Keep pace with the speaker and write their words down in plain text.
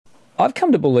I've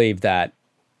come to believe that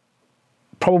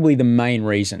probably the main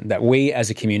reason that we as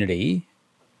a community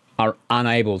are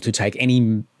unable to take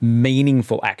any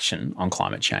meaningful action on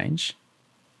climate change,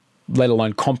 let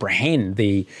alone comprehend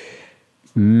the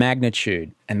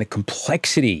magnitude and the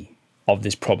complexity of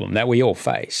this problem that we all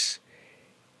face,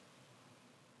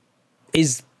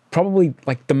 is probably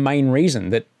like the main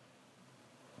reason that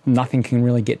nothing can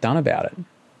really get done about it.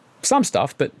 Some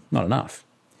stuff, but not enough.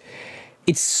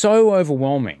 It's so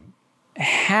overwhelming.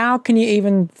 How can you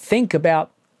even thinking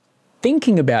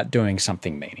about doing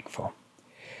something meaningful?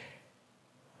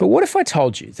 But what if I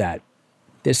told you that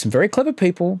there's some very clever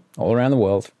people all around the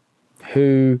world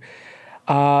who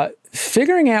are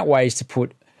figuring out ways to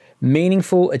put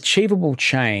meaningful, achievable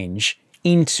change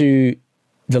into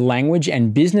the language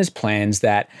and business plans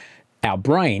that our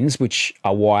brains, which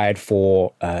are wired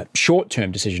for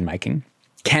short-term decision-making,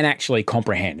 can actually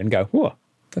comprehend and go, whoa,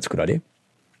 that's a good idea.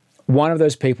 One of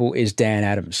those people is Dan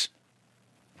Adams.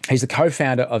 He's the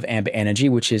co-founder of Amber Energy,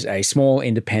 which is a small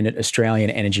independent Australian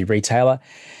energy retailer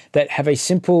that have a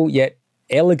simple yet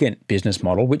elegant business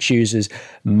model which uses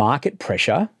market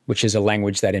pressure, which is a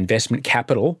language that investment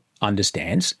capital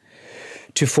understands,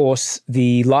 to force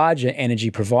the larger energy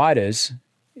providers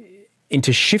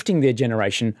into shifting their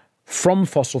generation from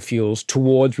fossil fuels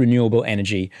towards renewable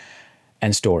energy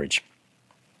and storage.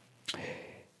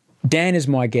 Dan is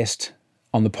my guest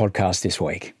on the podcast this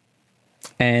week.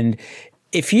 And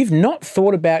if you've not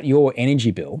thought about your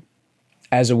energy bill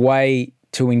as a way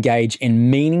to engage in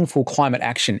meaningful climate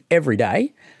action every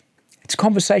day, it's a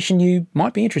conversation you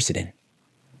might be interested in.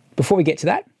 Before we get to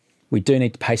that, we do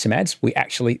need to pay some ads. We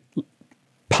actually,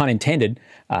 pun intended,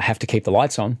 have to keep the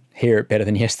lights on here at Better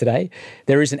Than Yesterday.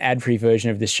 There is an ad-free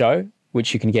version of this show,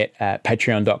 which you can get at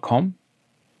patreon.com,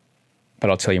 but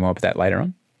I'll tell you more about that later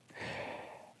on.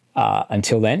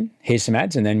 Until then, here's some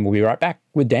ads, and then we'll be right back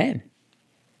with Dan.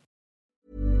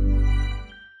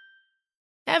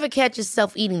 Ever catch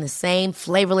yourself eating the same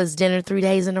flavorless dinner 3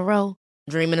 days in a row?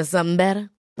 Dreaming of something better?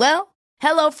 Well,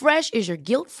 HelloFresh is your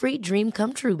guilt-free dream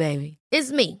come true, baby.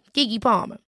 It's me, Keke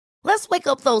Palmer. Let's wake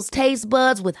up those taste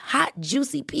buds with hot,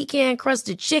 juicy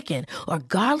pecan-crusted chicken or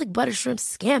garlic butter shrimp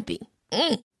scampi.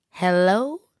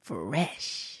 Hello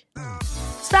Fresh.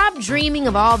 Stop dreaming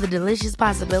of all the delicious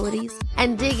possibilities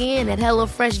and dig in at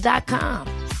HelloFresh.com.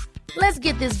 Let's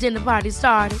get this dinner party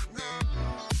started.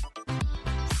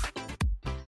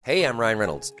 Hey, I'm Ryan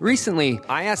Reynolds. Recently,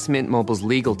 I asked Mint Mobile's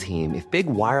legal team if big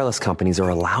wireless companies are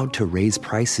allowed to raise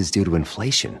prices due to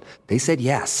inflation. They said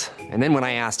yes. And then when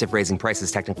I asked if raising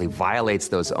prices technically violates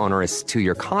those onerous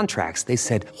two-year contracts, they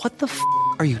said, what the f***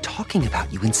 are you talking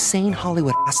about, you insane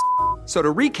Hollywood ass f- So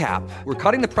to recap, we're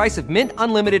cutting the price of Mint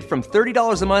Unlimited from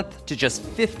 $30 a month to just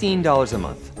 $15 a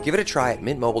month. Give it a try at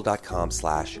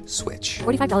mintmobile.com/switch.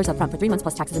 $45 up front for 3 months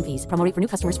plus taxes and fees. Promo rate for new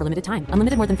customers for limited time.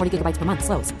 Unlimited more than 40 gigabytes per month.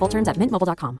 Slows full terms at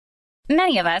mintmobile.com.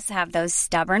 Many of us have those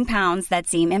stubborn pounds that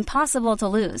seem impossible to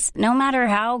lose, no matter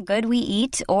how good we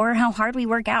eat or how hard we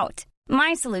work out.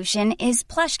 My solution is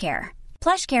PlushCare.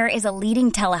 PlushCare is a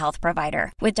leading telehealth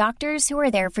provider with doctors who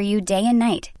are there for you day and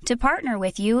night to partner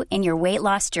with you in your weight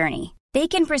loss journey. They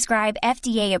can prescribe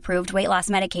FDA-approved weight loss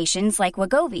medications like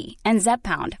Wegovy and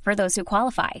Zepbound for those who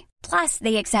qualify. Plus,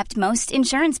 they accept most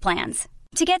insurance plans.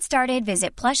 To get started,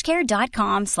 visit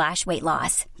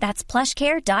plushcare.com/weightloss. That's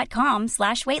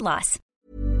plushcare.com/weightloss.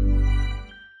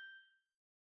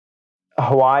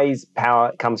 Hawaii's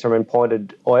power comes from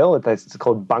imported oil. It's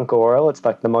called bunker oil. It's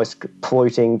like the most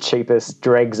polluting, cheapest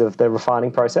dregs of the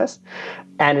refining process.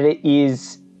 And it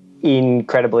is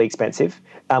incredibly expensive,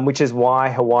 which is why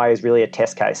Hawaii is really a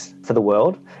test case for the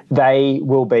world. They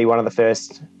will be one of the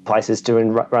first places to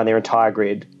run their entire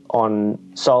grid on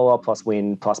solar plus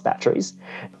wind plus batteries.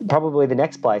 Probably the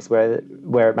next place where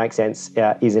it makes sense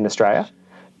is in Australia,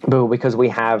 because we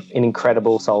have an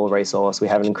incredible solar resource, we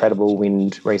have an incredible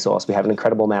wind resource, we have an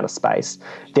incredible amount of space.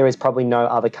 There is probably no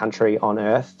other country on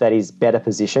earth that is better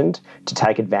positioned to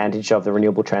take advantage of the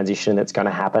renewable transition that's going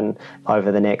to happen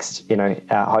over the next,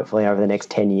 hopefully over the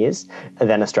next 10 years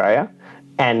than Australia.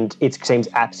 And it seems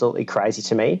absolutely crazy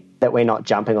to me that we're not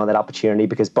jumping on that opportunity,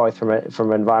 because both from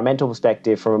an environmental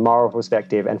perspective, from a moral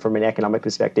perspective, and from an economic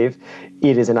perspective,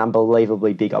 it is an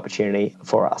unbelievably big opportunity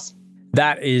for us.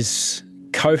 That is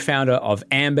co-founder of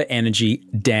Amber Energy,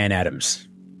 Dan Adams.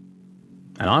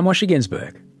 And I'm Osher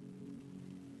Ginsberg.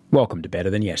 Welcome to Better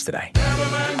Than Yesterday. Better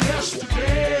than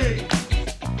yesterday.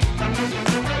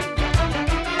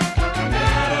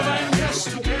 Better than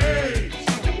yesterday.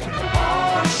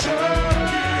 Osher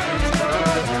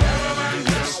Ginsberg. Better than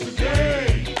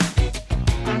yesterday.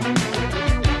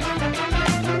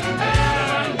 Better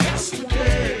than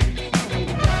yesterday.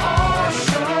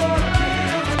 Osher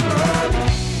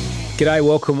G'day,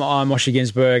 welcome. I'm Osher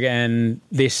Ginsberg, and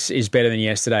this is Better Than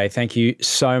Yesterday. Thank you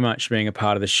so much for being a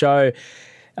part of the show.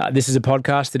 This is a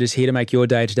podcast that is here to make your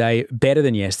day today better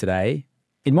than yesterday.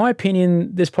 In my opinion,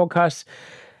 this podcast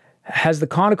has the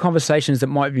kind of conversations that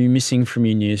might be missing from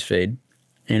your newsfeed.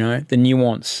 You know, the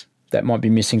nuance that might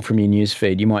be missing from your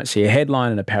newsfeed. You might see a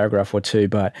headline and a paragraph or two,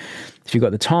 but if you've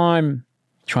got the time,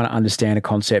 trying to understand a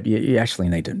concept, you actually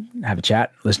need to have a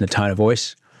chat, listen to tone of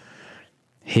voice,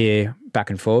 hear back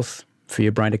and forth for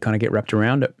your brain to kind of get wrapped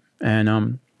around it.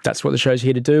 And that's what the show's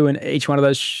here to do. And each one of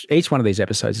these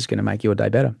episodes is going to make your day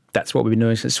better. That's what we've been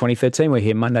doing since 2013. We're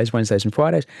here Mondays, Wednesdays, and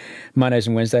Fridays. Mondays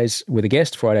and Wednesdays with a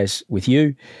guest, Fridays with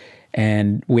you.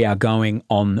 And we are going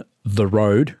on the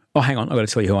road. Oh, hang on. I've got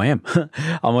to tell you who I am.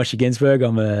 I'm Osher Ginsberg.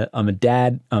 I'm a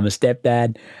dad. I'm a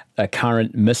stepdad, a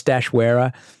current mustache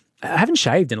wearer. I haven't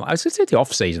shaved it's the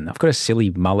off season. I've got a silly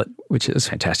mullet, which is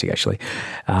fantastic actually.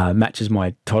 Matches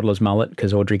my toddler's mullet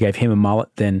because Audrey gave him a mullet.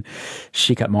 Then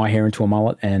she cut my hair into a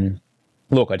mullet. And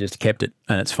look, I just kept it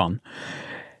and it's fun.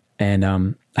 And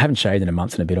I haven't shaved in a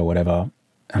month and a bit or whatever.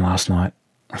 And last night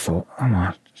I thought, oh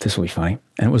my, this will be funny.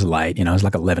 And it was late, it was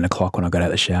like 11 o'clock when I got out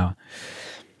of the shower.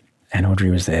 And Audrey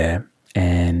was there,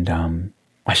 and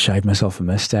I shaved myself a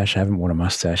mustache. I haven't worn a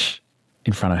mustache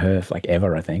in front of her for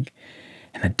ever, I think.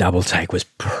 And the double take was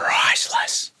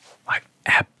priceless,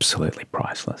 absolutely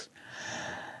priceless.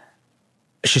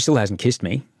 She still hasn't kissed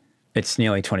me. It's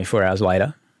nearly 24 hours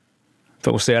later.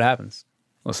 But we'll see what happens.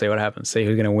 See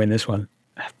who's going to win this one.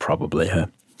 Probably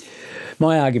her.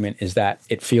 My argument is that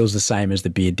it feels the same as the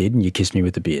beard did, and you kissed me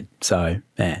with the beard. So,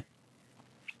 yeah.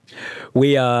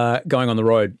 We are going on the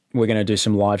road. We're going to do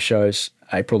some live shows.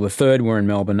 April the 3rd, we're in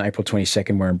Melbourne. April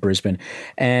 22nd, we're in Brisbane.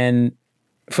 And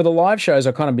for the live shows,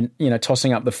 I've kind of been,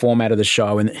 tossing up the format of the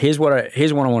show. And here's what I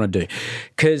want to do.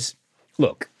 Because,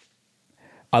 look,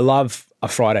 I love a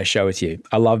Friday show with you.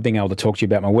 I love being able to talk to you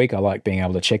about my week. I like being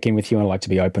able to check in with you, and I like to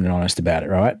be open and honest about it,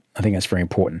 right? I think that's very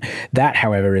important. That,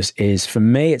 however, is for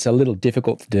me, it's a little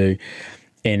difficult to do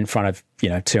in front of,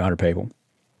 200 people.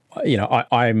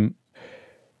 I'm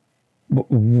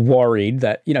worried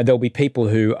that, there'll be people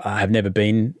who have never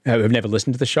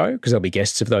listened to the show, because there'll be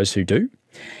guests of those who do.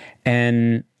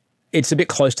 And it's a bit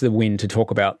close to the wind to talk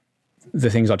about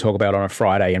the things I talk about on a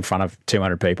Friday in front of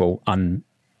 200 people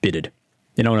unbidded.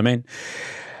 You know what I mean?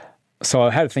 So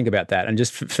I had to think about that. And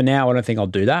just for now, I don't think I'll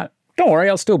do that. Don't worry,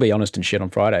 I'll still be honest and shit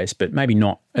on Fridays, but maybe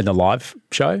not in the live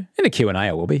show. In the Q&A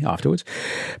I will be afterwards.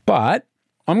 But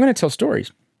I'm going to tell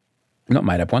stories. Not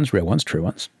made up ones, real ones, true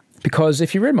ones. Because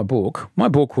if you read my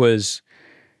book was,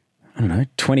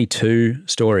 22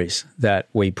 stories that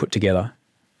we put together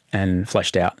and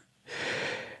fleshed out.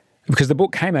 Because the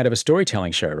book came out of a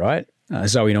storytelling show, right?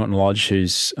 Zoe Norton-Lodge,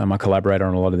 who's my collaborator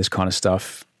on a lot of this kind of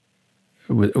stuff,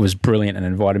 was brilliant and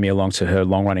invited me along to her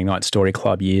long-running night story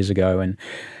club years ago. And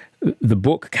the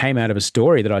book came out of a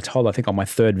story that I told, I think, on my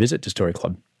 3rd visit to Story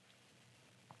Club.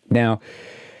 Now,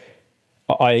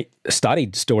 I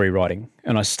studied story writing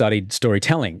and I studied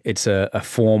storytelling. It's a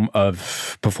form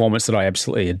of performance that I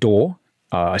absolutely adore.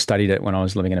 I studied it when I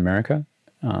was living in America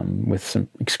with some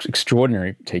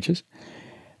extraordinary teachers.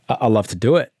 I love to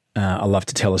do it. I love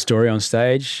to tell a story on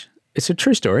stage. It's a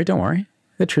true story, don't worry.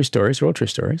 They're true stories. They're all true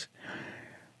stories.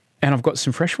 And I've got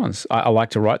some fresh ones. I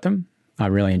like to write them. I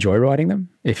really enjoy writing them.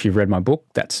 If you've read my book,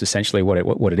 that's essentially what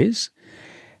it is,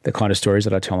 the kind of stories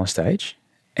that I tell on stage.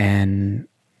 And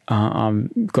I've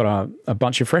got a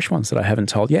bunch of fresh ones that I haven't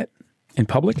told yet in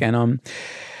public, and I'm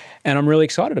really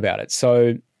excited about it.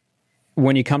 So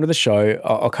when you come to the show,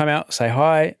 I'll come out, say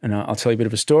hi, and I'll tell you a bit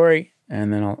of a story,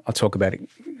 and then I'll talk about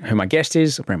who my guest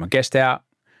is. I'll bring my guest out.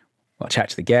 I'll chat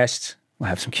to the guest. We'll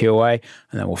have some Q&A, and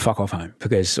then we'll fuck off home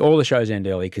because all the shows end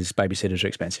early because babysitters are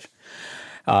expensive.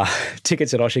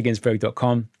 Tickets at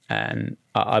osherginsberg.com, and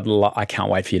I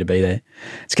can't wait for you to be there.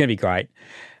 It's going to be great.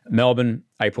 Melbourne,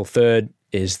 April 3rd.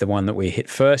 Is the one that we hit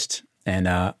first. And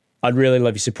I'd really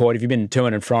love your support. If you've been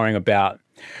toing and froing about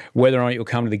whether or not you'll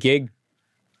come to the gig,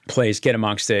 please get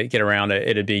amongst it, get around it.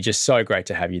 It'd be just so great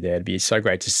to have you there. It'd be so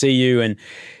great to see you. And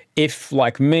if,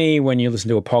 like me, when you listen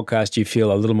to a podcast, you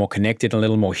feel a little more connected, a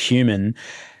little more human,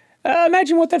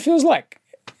 imagine what that feels like,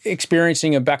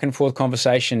 experiencing a back and forth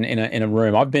conversation in a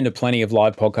room. I've been to plenty of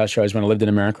live podcast shows. When I lived in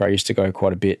America, I used to go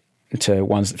quite a bit to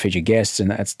ones that feature guests, and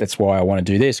that's why I want to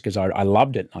do this, because I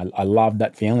loved it. I loved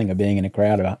that feeling of being in a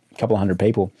crowd of a couple of hundred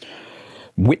people,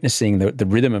 witnessing the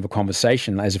rhythm of a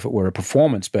conversation as if it were a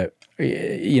performance. But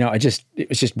it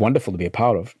was just wonderful to be a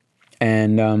part of,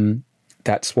 and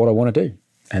that's what I want to do,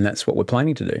 and that's what we're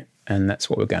planning to do, and that's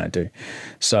what we're going to do.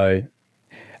 So,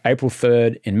 April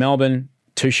 3rd in Melbourne,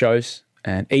 2 shows,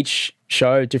 and each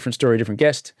show, different story, different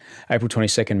guest. April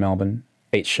 22nd, Melbourne.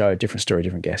 Each show, different story,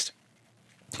 different guest.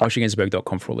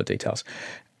 OsherGinsberg.com for all the details.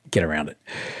 Get around it.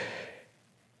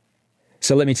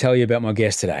 So let me tell you about my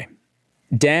guest today.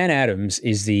 Dan Adams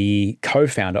is the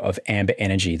co-founder of Amber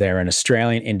Energy. They're an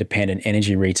Australian independent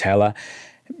energy retailer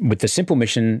with the simple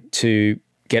mission to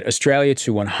get Australia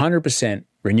to 100%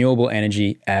 renewable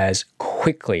energy as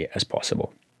quickly as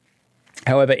possible.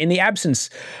 However, in the absence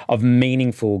of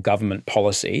meaningful government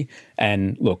policy,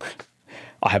 and look,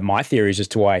 I have my theories as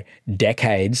to why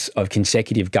decades of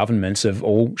consecutive governments of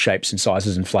all shapes and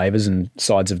sizes and flavours and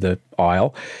sides of the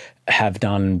aisle have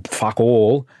done fuck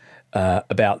all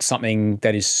about something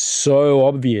that is so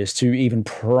obvious to even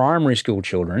primary school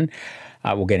children.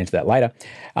 We'll get into that later.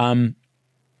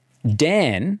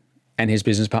 Dan and his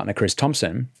business partner, Chris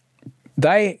Thompson,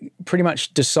 they pretty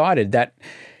much decided that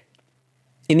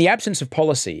in the absence of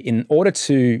policy, in order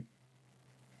to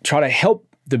try to help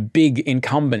the big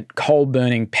incumbent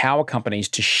coal-burning power companies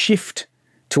to shift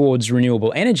towards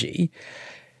renewable energy,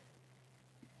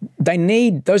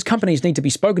 those companies need to be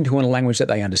spoken to in a language that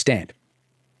they understand.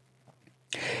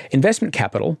 Investment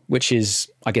capital, which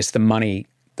is, I guess, the money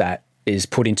that is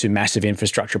put into massive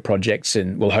infrastructure projects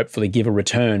and will hopefully give a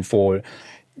return for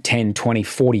 10, 20,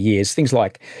 40 years, things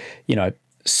like,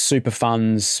 super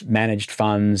funds, managed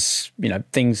funds,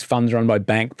 funds run by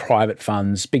bank, private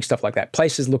funds, big stuff like that.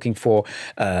 Places looking for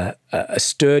a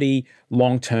sturdy,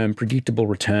 long-term, predictable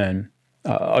return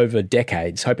over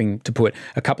decades, hoping to put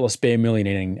a couple of spare million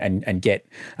in and get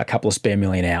a couple of spare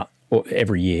million out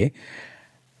every year.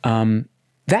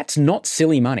 That's not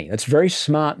silly money. That's very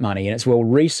smart money, and it's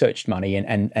well-researched money,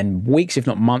 and weeks, if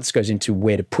not months, goes into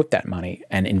where to put that money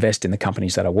and invest in the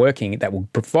companies that are working that will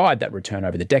provide that return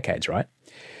over the decades, right?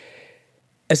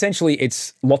 Essentially,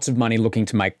 it's lots of money looking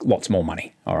to make lots more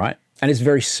money, all right? And it's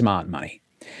very smart money.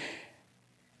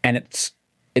 And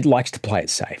it likes to play it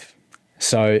safe.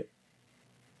 So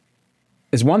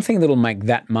there's one thing that'll make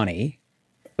that money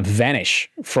vanish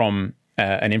from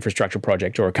an infrastructure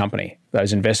project or a company.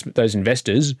 Those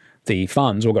investors, the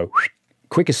funds, will go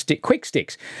quick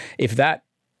sticks. If that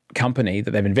company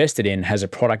that they've invested in has a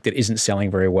product that isn't selling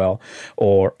very well,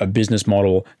 or a business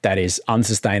model that is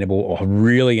unsustainable or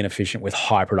really inefficient with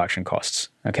high production costs,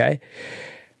 okay?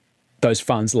 Those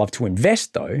funds love to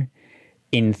invest, though,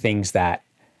 in things that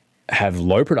have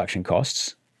low production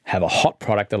costs, have a hot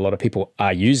product that a lot of people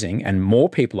are using and more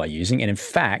people are using. And in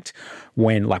fact,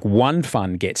 when like one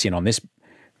fund gets in on this,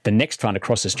 the next fund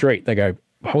across the street, they go,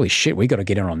 holy shit, we got to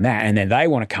get in on that. And then they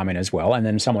want to come in as well. And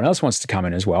then someone else wants to come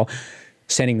in as well,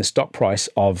 sending the stock price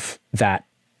of that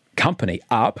company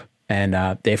up and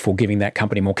therefore giving that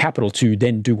company more capital to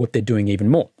then do what they're doing even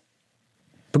more.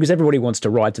 Because everybody wants to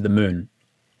ride to the moon,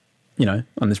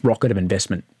 on this rocket of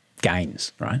investment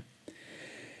gains, right?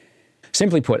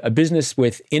 Simply put, a business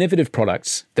with innovative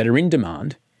products that are in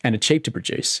demand and are cheap to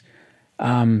produce,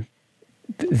 they're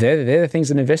the things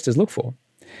that investors look for.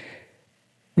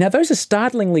 Now, those are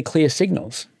startlingly clear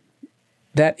signals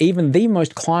that even the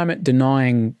most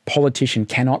climate-denying politician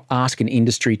cannot ask an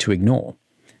industry to ignore.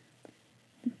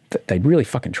 They'd really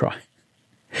fucking try.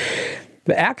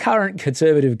 But our current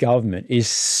Conservative government is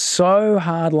so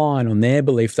hardline on their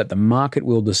belief that the market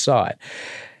will decide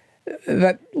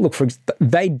that, look,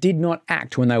 they did not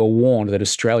act when they were warned that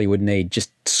Australia would need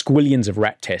just squillions of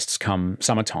rat tests come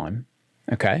summertime,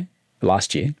 okay,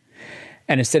 last year.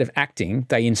 And instead of acting,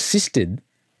 they insisted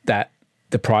that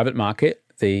the private market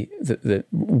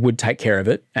would take care of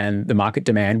it, and the market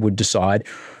demand would decide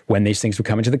when these things would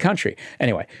come into the country.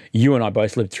 Anyway, you and I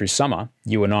both lived through summer.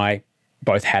 You and I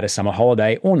both had a summer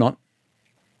holiday or not.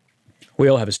 We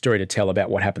all have a story to tell about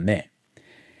what happened there.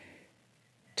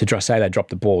 To just say they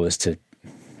dropped the ball is to,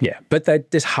 but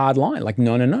this hard line, like,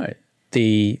 no.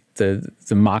 The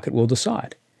market will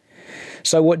decide.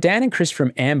 So what Dan and Chris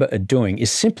from Amber are doing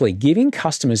is simply giving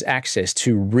customers access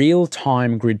to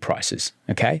real-time grid prices,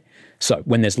 okay? So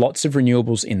when there's lots of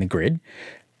renewables in the grid,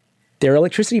 their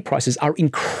electricity prices are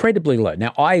incredibly low.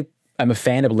 Now, I am a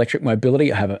fan of electric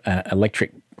mobility. I have an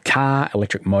electric car,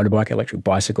 electric motorbike, electric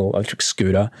bicycle, electric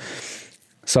scooter.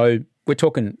 So we're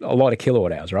talking a lot of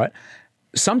kilowatt hours, right?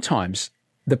 Sometimes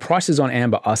the prices on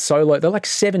Amber are so low, they're like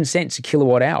 7 cents a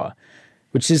kilowatt hour,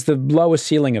 which is the lower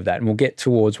ceiling of that. And we'll get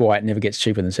towards why it never gets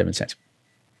cheaper than 7 cents.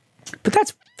 But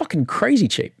that's fucking crazy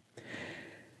cheap.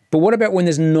 But what about when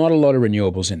there's not a lot of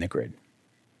renewables in the grid?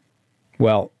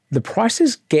 Well, the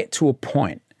prices get to a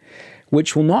point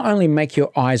which will not only make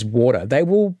your eyes water,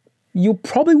 you'll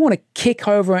probably want to kick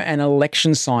over an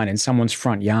election sign in someone's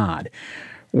front yard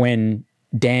when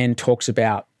Dan talks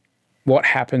about what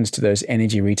happens to those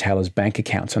energy retailers' bank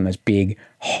accounts on those big,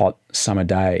 hot summer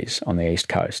days on the East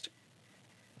Coast.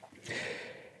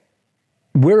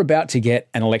 We're about to get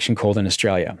an election called in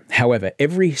Australia. However,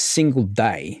 every single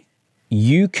day,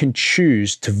 you can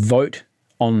choose to vote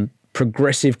on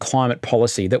progressive climate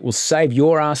policy that will save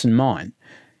your ass and mine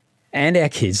and our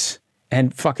kids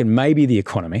and fucking maybe the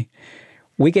economy.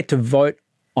 We get to vote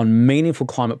on meaningful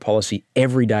climate policy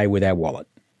every day with our wallet.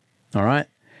 All right?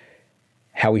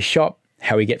 How we shop,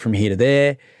 how we get from here to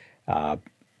there,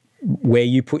 where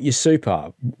you put your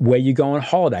super, where you go on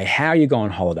holiday, how you go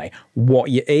on holiday, what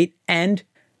you eat, and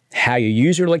how you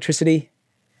use your electricity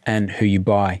and who you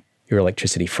buy your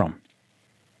electricity from.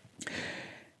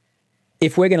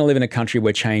 If we're going to live in a country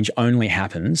where change only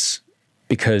happens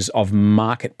because of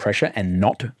market pressure and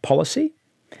not policy,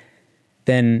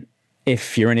 then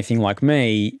if you're anything like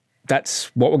me, that's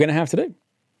what we're going to have to do.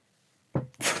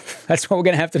 That's what we're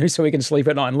going to have to do so we can sleep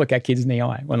at night and look our kids in the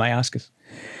eye when they ask us,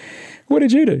 what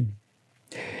did you do?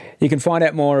 You can find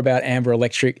out more about Amber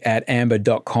Electric at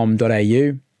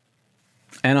amber.com.au.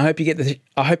 And I hope you get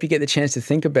the chance to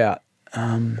think about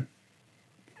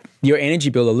your energy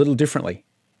bill a little differently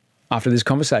after this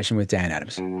conversation with Dan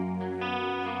Adams.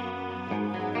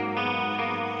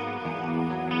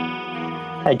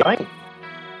 How you going?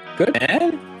 Good,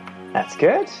 man. That's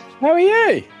good. How are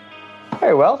you?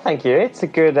 Very well, thank you. It's a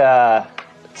good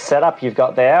setup you've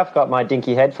got there. I've got my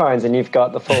dinky headphones and you've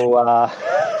got the full...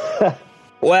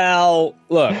 Well,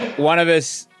 look, one of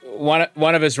us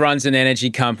runs an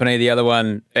energy company. The other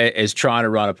one is trying to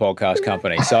run a podcast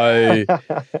company. So,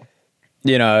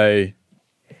 you know,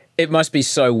 it must be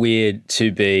so weird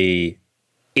to be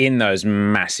in those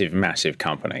massive, massive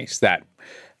companies that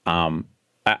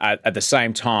at the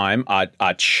same time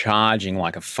are charging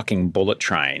like a fucking bullet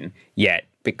train, yet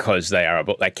because they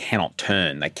cannot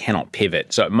turn, they cannot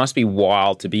pivot. So it must be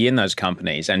wild to be in those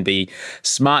companies and be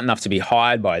smart enough to be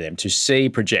hired by them, to see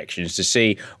projections, to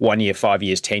see 1 year, 5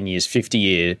 years, 10 years,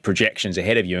 50-year projections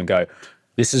ahead of you and go,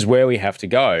 this is where we have to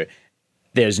go.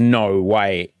 There's no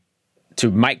way to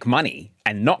make money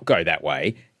and not go that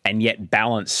way and yet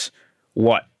balance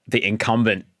what the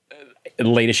incumbent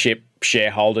leadership,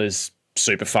 shareholders,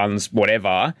 super funds,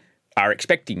 whatever, are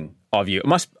expecting of you.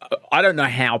 I don't know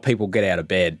how people get out of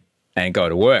bed and go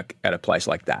to work at a place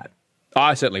like that.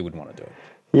 I certainly wouldn't want to do it.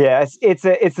 Yeah, it's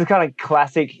the kind of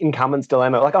classic incumbent's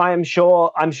dilemma. Like I'm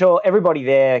sure everybody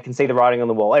there can see the writing on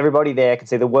the wall. Everybody there can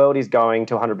see the world is going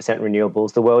to 100%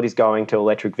 renewables. The world is going to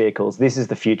electric vehicles. This is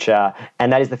the future,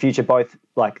 and that is the future. Both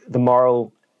like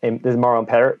there's a moral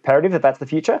imperative that's the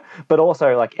future, but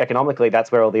also like economically,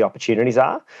 that's where all the opportunities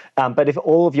are. But if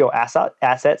all of your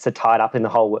assets are tied up in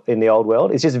the old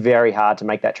world, it's just very hard to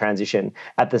make that transition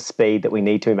at the speed that we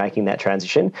need to be making that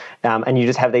transition. And you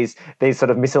just have these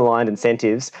sort of misaligned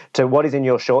incentives to what is in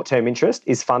your short-term interest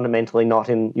is fundamentally not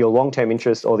in your long-term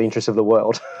interest or the interest of the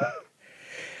world.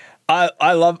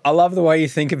 I love the way you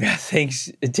think about things,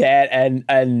 Dad,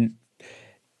 and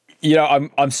you know,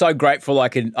 I'm so grateful I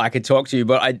could talk to you,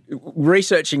 but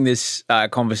researching this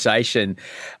conversation,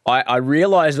 I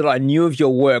realized that I knew of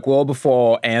your work well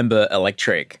before Amber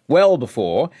Electric, well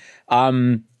before.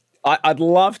 I'd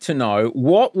love to know,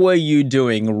 what were you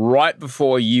doing right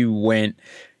before you went,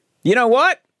 you know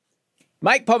what?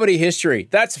 Make poverty history.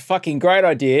 That's a fucking great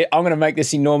idea. I'm going to make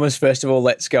this enormous festival.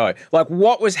 Let's go. Like,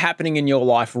 what was happening in your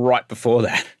life right before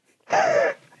that?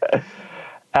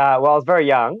 Well, I was very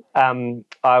young.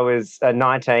 I was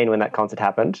 19 when that concert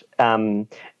happened.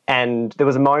 And there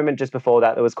was a moment just before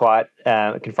that was quite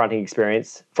a confronting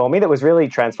experience for me that was really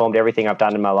transformed everything I've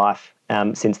done in my life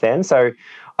since then. So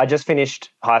I just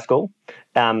finished high school.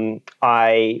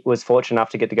 I was fortunate enough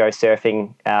to get to go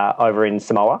surfing over in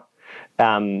Samoa,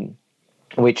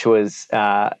 which was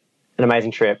an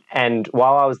amazing trip. And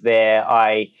while I was there,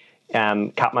 I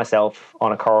cut myself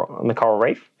on the coral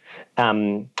reef.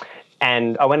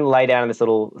 And I went and lay down in this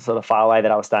little sort of farley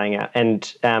that I was staying at.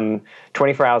 And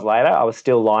 24 hours later, I was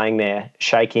still lying there,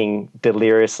 shaking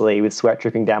deliriously with sweat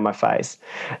dripping down my face.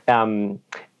 And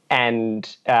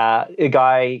a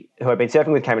guy who I'd been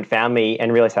surfing with came and found me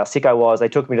and realised how sick I was. They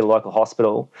took me to the local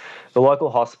hospital. The local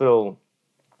hospital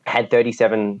had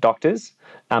 37 doctors,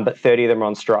 but 30 of them were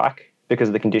on strike because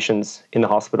of the conditions in the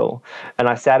hospital. And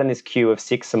I sat in this queue of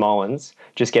 6 Samoans,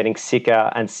 just getting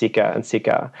sicker and sicker and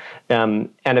sicker. And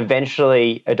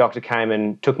eventually a doctor came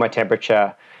and took my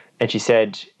temperature, and she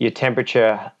said, your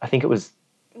temperature, I think it was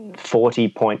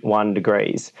 40.1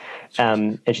 degrees.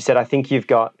 And she said, I think you've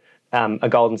got a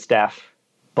golden staph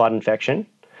blood infection,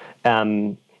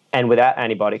 and without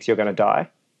antibiotics, you're going to die.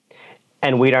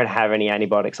 And we don't have any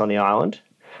antibiotics on the island.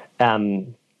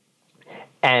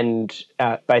 and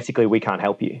basically we can't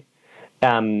help you.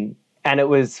 And it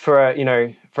was for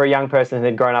a young person who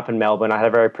had grown up in Melbourne. I had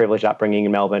a very privileged upbringing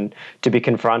in Melbourne to be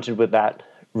confronted with that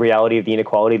reality of the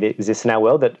inequality that exists in our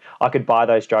world, that I could buy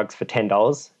those drugs for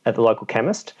 $10 at the local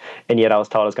chemist, and yet I was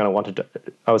told I was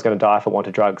going to die for want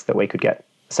of drugs that we could get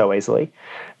so easily.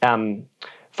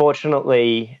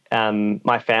 Fortunately,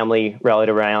 my family rallied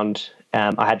around.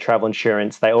 I had travel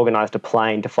insurance. They organised a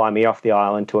plane to fly me off the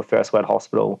island to a First World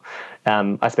hospital.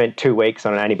 I spent 2 weeks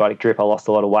on an antibiotic drip. I lost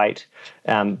a lot of weight,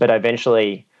 but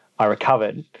eventually I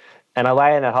recovered. And I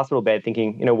lay in that hospital bed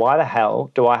thinking, why the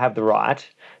hell do I have the right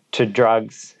to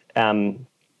drugs and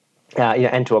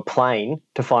to a plane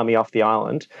to fly me off the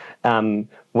island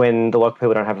when the local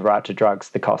people don't have the right to drugs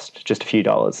that cost just a few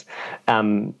dollars?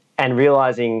 And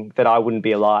realising that I wouldn't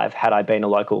be alive had I been a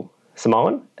local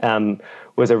Samoan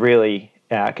was a really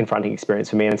confronting experience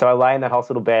for me. And so I lay in that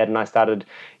hospital bed and I started,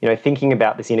 thinking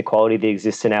about this inequality that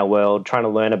exists in our world, trying to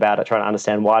learn about it, trying to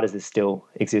understand why does this still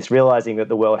exist, realising that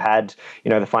the world had,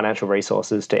 the financial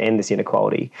resources to end this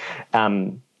inequality.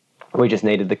 We just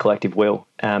needed the collective will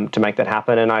to make that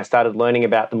happen. And I started learning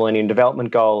about the Millennium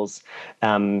Development Goals,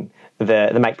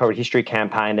 the Make Poverty History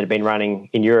campaign that had been running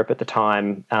in Europe at the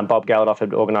time. Bob Geldof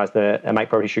had organised the Make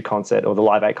Poverty History concert, or the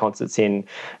Live 8 concerts in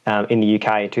the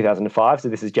UK in 2005. So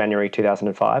this is January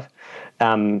 2005.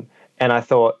 And I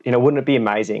thought, wouldn't it be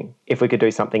amazing if we could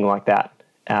do something like that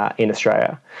in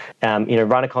Australia?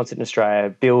 Run a concert in Australia,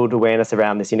 build awareness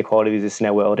around this inequality that exists in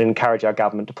our world, and encourage our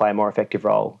government to play a more effective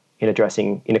role in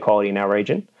addressing inequality in our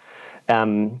region.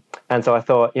 And so I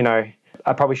thought,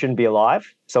 I probably shouldn't be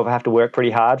alive. So if I have to work pretty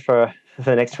hard for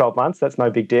the next 12 months, that's no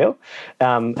big deal.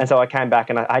 And so I came back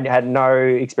and I had no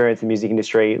experience in the music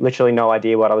industry, literally no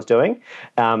idea what I was doing.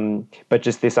 But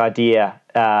just this idea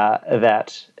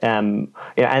that, and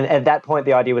at that point,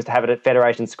 the idea was to have it at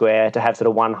Federation Square, to have sort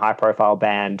of one high profile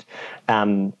band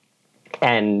and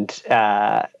send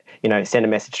a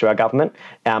message to our government.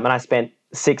 And I spent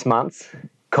 6 months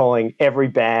calling every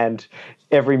band,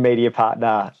 every media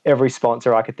partner, every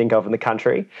sponsor I could think of in the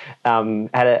country.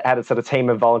 Had a sort of team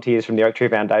of volunteers from the Oak Tree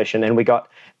Foundation, and we got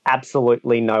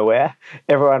absolutely nowhere.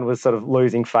 Everyone was sort of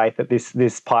losing faith that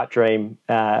this pipe dream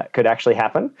could actually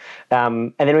happen.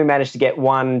 And then we managed to get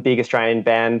one big Australian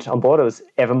band on board. It was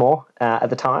Evermore at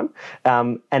the time.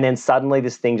 And then suddenly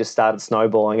this thing just started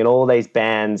snowballing, and all these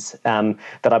bands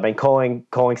that I've been calling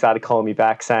started calling me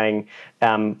back saying,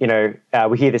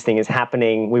 we hear this thing is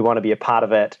happening. We want to be a part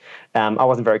of it. I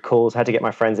wasn't very cool, so I had to get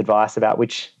my friends' advice about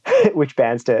which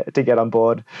bands to get on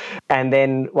board. And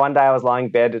then one day I was lying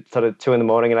in bed at sort of 2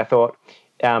 a.m, and I thought,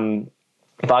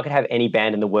 if I could have any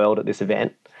band in the world at this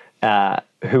event,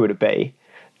 who would it be?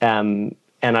 And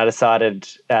I decided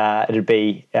it'd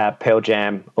be Pearl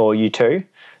Jam or U2.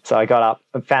 So I got up,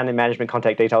 found their management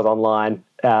contact details online,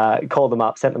 called them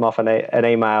up, sent them off an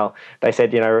email. They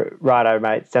said, righto,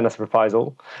 mate, send us a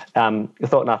proposal. I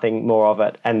thought nothing more of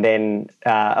it. And then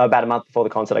about a month before the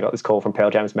concert, I got this call from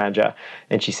Pearl Jam's manager,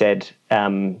 and she said,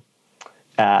 Bono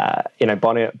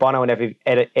and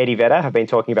Eddie Vedder have been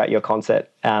talking about your concert,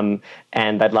 and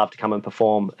they'd love to come and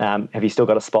perform. Have you still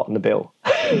got a spot in the bill?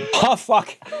 Oh,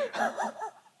 fuck.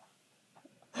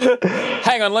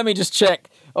 Hang on, let me just check.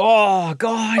 Oh,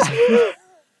 guys.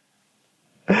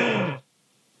 Yeah,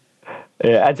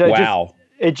 and so wow.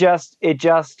 It just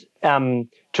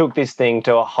took this thing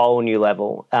to a whole new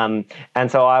level. And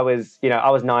so I was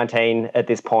 19 at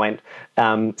this point,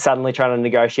 suddenly trying to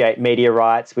negotiate media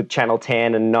rights with Channel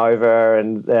 10 and Nova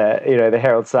and the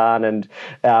Herald Sun, and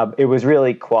it was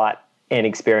really quite an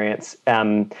experience.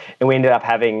 And we ended up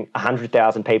having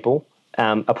 100,000 people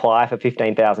apply for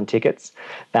 15,000 tickets.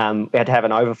 We had to have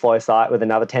an overflow site with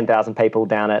another 10,000 people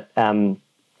down at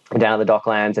the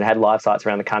Docklands, and had live sites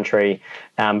around the country,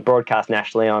 broadcast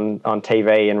nationally on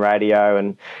TV and radio,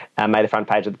 and made the front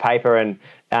page of the paper.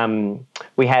 And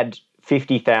we had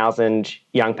 50,000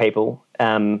 young people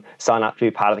sign up to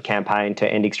be part of the campaign to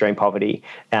end extreme poverty,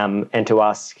 and to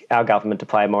ask our government to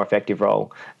play a more effective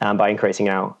role by increasing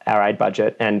our aid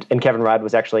budget. And Kevin Rudd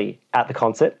was actually at the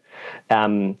concert.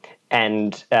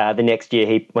 And the next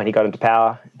year, when he got into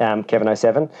power, Kevin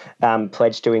 07,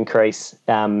 pledged to increase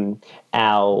our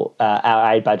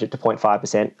aid budget to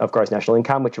 0.5% of gross national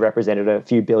income, which represented a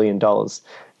few $1 billion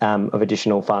of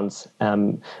additional funds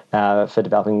for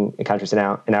developing countries in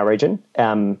our region,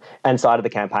 and cited the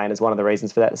campaign as one of the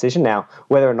reasons for that decision. Now,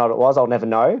 whether or not it was, I'll never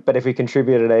know. But if we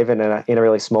contributed even in a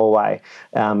really small way,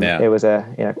 it was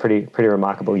a pretty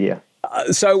remarkable year.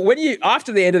 So when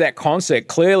after the end of that concert,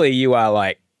 clearly you are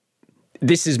like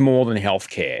this is more than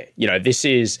healthcare.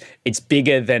 It's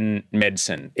bigger than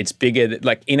medicine. It's bigger than,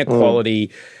 like,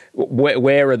 inequality.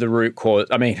 Where are the root cause?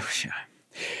 I mean,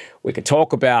 we could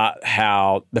talk about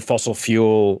how the fossil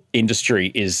fuel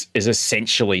industry is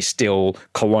essentially still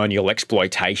colonial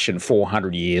exploitation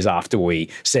 400 years after we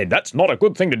said that's not a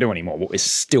good thing to do anymore. We're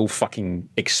still fucking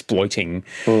exploiting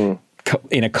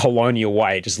in a colonial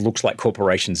way. It just looks like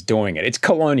corporations doing it. It's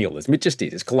colonialism. It just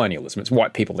is. It's colonialism. It's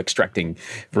white people extracting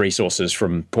resources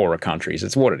from poorer countries.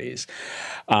 It's what it is.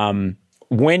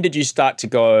 When did you start to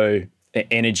go,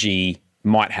 energy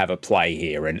might have a play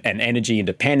here, and energy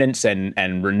independence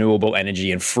and renewable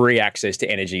energy and free access to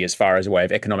energy as far as a way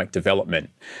of economic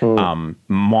development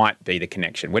might be the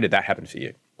connection? Where did that happen for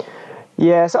you?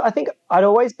 Yeah, so I think I'd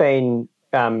always been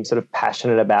sort of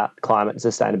passionate about climate and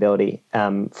sustainability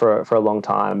for a long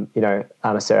time.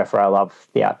 I'm a surfer. I love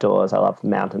the outdoors. I love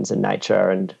mountains and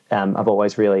nature, and I've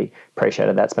always really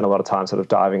appreciated that. Spent a lot of time sort of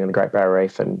diving in the Great Barrier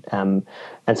Reef, and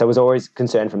so I was always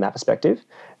concerned from that perspective.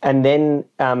 And then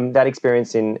that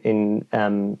experience in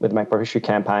with the Make Progress History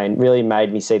campaign really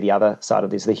made me see the other side of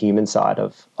this, the human side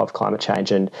of climate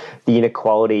change and the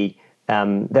inequality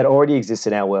that already exists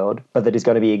in our world, but that is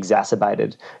going to be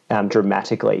exacerbated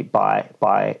dramatically by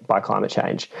climate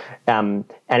change. And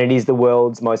it is the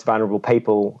world's most vulnerable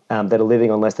people that are living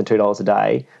on less than $2 a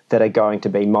day that are going to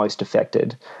be most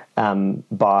affected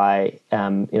by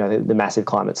the massive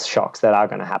climate shocks that are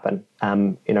going to happen.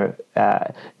 No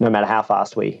matter how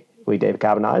fast we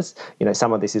decarbonise,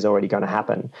 some of this is already going to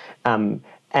happen. And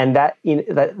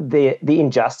the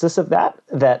injustice of that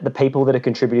the people that have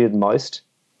contributed most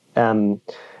to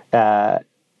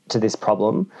this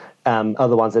problem are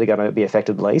the ones that are going to be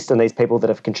affected least, and these people that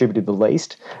have contributed the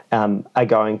least are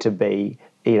going to be,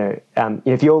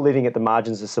 if you're living at the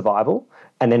margins of survival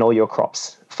and then all your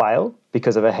crops fail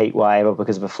because of a heat wave or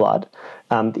because of a flood,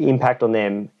 the impact on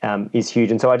them is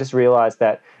huge. And so I just realised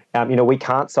that we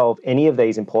can't solve any of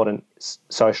these important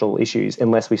social issues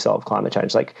unless we solve climate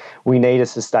change. Like, we need a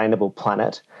sustainable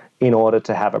planet in order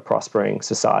to have a prospering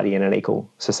society and an equal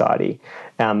society.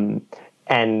 Climate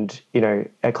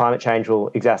change will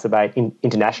exacerbate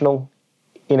international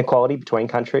inequality between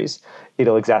countries.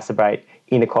 It'll exacerbate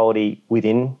inequality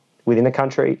within a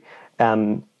country.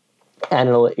 And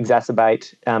it'll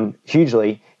exacerbate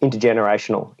hugely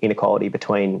intergenerational inequality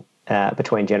between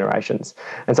generations.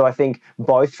 And so I think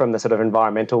both from the sort of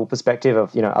environmental perspective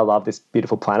of, I love this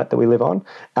beautiful planet that we live on,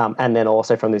 and then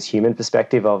also from this human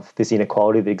perspective of this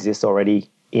inequality that exists already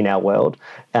in our world,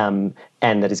 and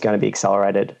that is going to be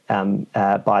accelerated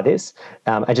by this.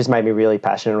 It just made me really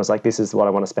passionate and was like, this is what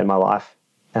I want to spend my life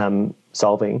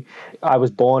solving. I was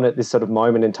born at this sort of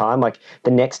moment in time. Like,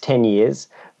 the next 10 years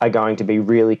are going to be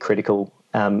really critical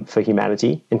for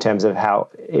humanity in terms of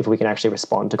if we can actually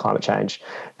respond to climate change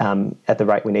at the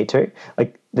rate we need to.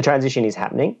 Like, the transition is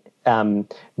happening,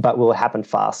 but will it happen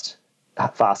fast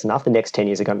enough? The next 10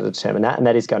 years are going to determine that, and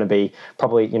that is going to be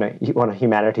probably, one of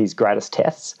humanity's greatest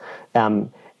tests.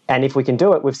 And if we can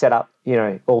do it, we've set up,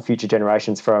 all future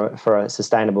generations for a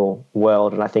sustainable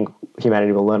world. And I think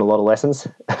humanity will learn a lot of lessons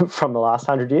from the last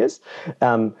 100 years.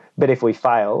 But if we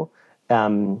fail,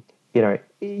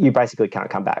 you basically can't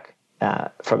come back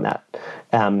from that.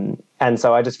 And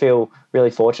so I just feel really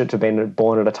fortunate to have been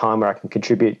born at a time where I can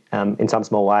contribute in some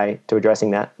small way to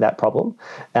addressing that problem.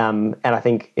 And I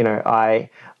think, I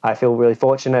feel really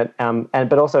fortunate,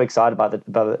 but also excited by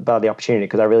the opportunity,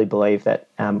 because I really believe that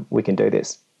we can do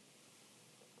this.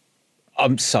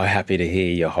 I'm so happy to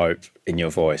hear your hope in your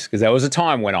voice, because there was a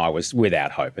time when I was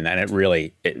without hope, and then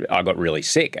I got really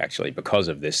sick actually because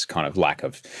of this kind of lack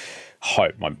of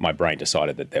hope. My brain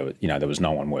decided that there was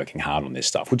no one working hard on this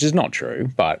stuff, which is not true,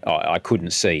 but I couldn't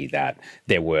see that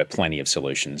there were plenty of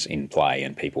solutions in play,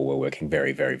 and people were working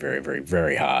very, very, very, very,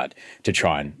 very hard to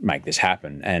try and make this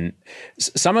happen. And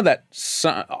some of that,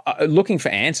 looking for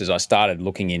answers, I started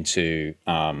looking into,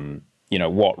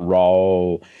 what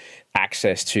role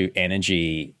access to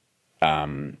energy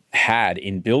had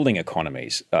in building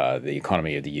economies, the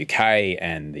economy of the UK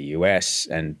and the US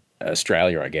and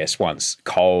Australia, I guess, once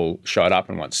coal showed up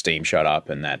and once steam showed up,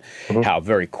 and that how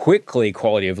very quickly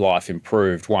quality of life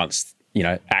improved once,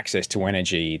 access to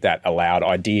energy that allowed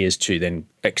ideas to then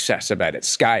exacerbate at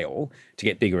scale, to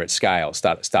get bigger at scale,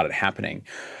 started happening.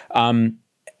 We'll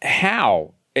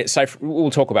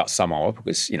talk about Samoa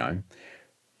because,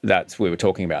 we were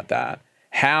talking about that.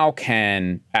 How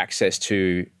can access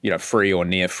to, free or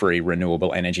near free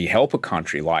renewable energy help a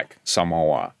country like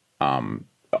Samoa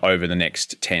over the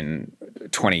next 10,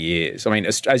 20 years? I mean,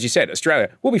 as you said, Australia,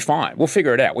 we'll be fine. We'll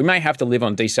figure it out. We may have to live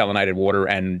on desalinated water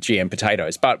and GM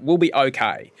potatoes, but we'll be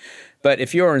okay. But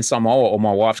if you're in Samoa or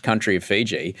my wife's country of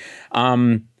Fiji,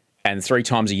 and 3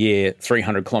 times a year,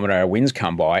 300-kilometre winds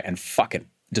come by and fucking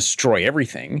destroy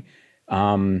everything,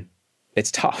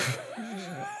 it's tough.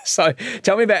 So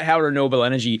tell me about how renewable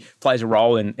energy plays a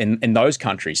role in those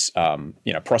countries,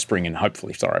 prospering and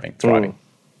hopefully thriving.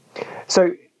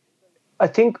 So I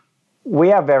think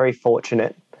we are very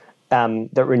fortunate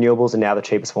that renewables are now the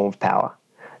cheapest form of power.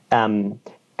 In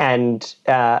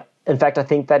fact, I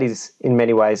think that is in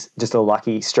many ways just a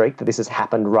lucky streak that this has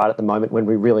happened right at the moment when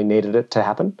we really needed it to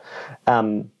happen.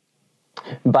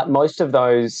 But most of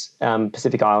those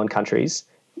Pacific Island countries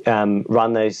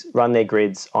run their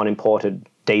grids on imported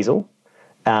diesel,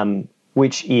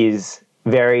 which is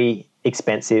very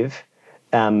expensive.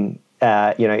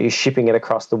 You're shipping it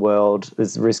across the world.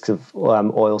 There's risks of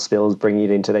oil spills bringing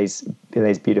it into these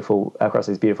beautiful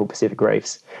Pacific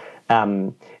reefs,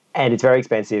 and it's very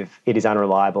expensive. It is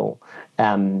unreliable,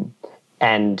 and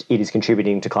it is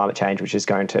contributing to climate change, which is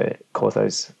going to cause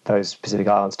those Pacific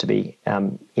Islands to be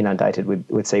inundated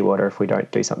with seawater if we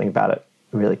don't do something about it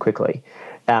really quickly.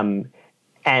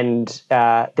 And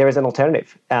there is an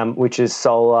alternative, which is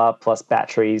solar plus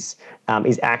batteries,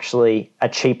 is actually a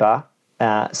cheaper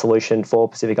solution for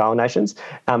Pacific Island nations.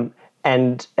 I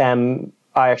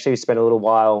actually spent a little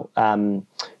while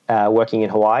working in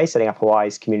Hawaii, setting up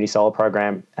Hawaii's community solar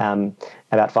program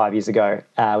about 5 years ago,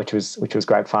 which was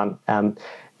great fun.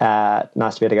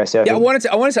 Nice to be able to go surfing. Yeah,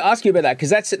 I wanted to ask you about that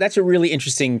because that's a really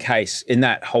interesting case in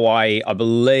that Hawaii, I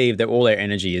believe that all their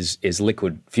energy is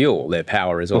liquid fuel. Their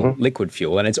power is all liquid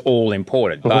fuel and it's all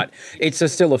imported. But it's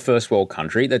still a first world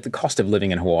country that the cost of living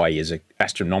in Hawaii is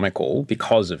astronomical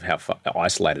because of how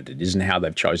isolated it is and how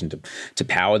they've chosen to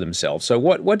power themselves. So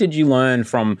what did you learn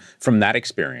from that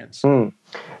experience?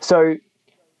 So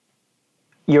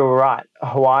you're right.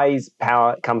 Hawaii's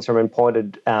power comes from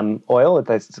imported oil.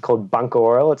 It's called bunker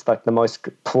oil. It's like the most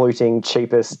polluting,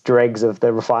 cheapest dregs of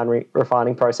the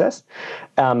refining process.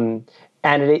 And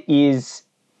it is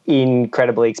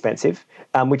incredibly expensive,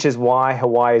 which is why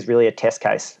Hawaii is really a test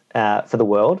case for the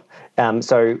world.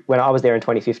 So when I was there in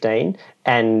 2015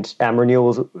 and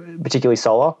renewables, particularly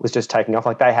solar, was just taking off,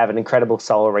 like they have an incredible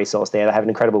solar resource there. They have an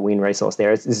incredible wind resource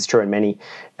there. This is true in many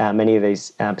of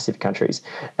these Pacific countries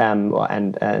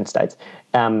and states.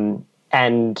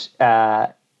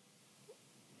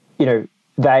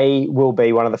 They will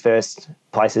be one of the first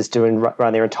places to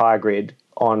run their entire grid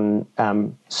on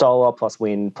solar plus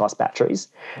wind plus batteries.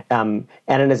 And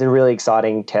it is a really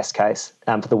exciting test case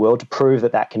for the world to prove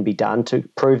that can be done, to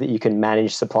prove that you can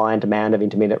manage supply and demand of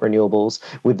intermittent renewables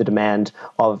with the demand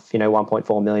of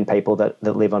 1.4 million people that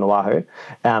live on Oahu.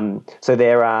 So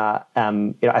there are,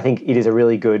 I think it is a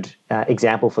really good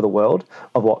example for the world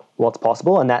of what's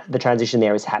possible, and that the transition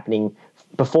there is happening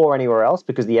before anywhere else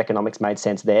because the economics made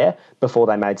sense there before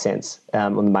they made sense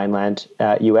on the mainland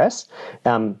US.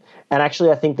 And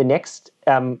actually, I think the next,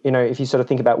 if you sort of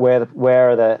think about where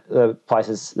are the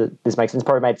places that this makes sense,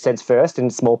 probably made sense first in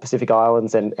small Pacific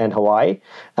Islands and Hawaii.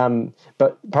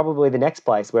 But probably the next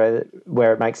place where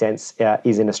it makes sense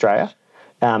is in Australia.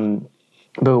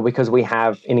 Because we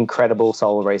have an incredible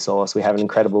solar resource, we have an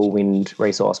incredible wind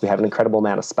resource, we have an incredible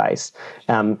amount of space.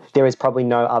 There is probably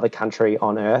no other country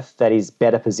on Earth that is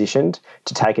better positioned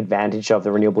to take advantage of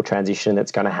the renewable transition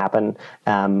that's going to happen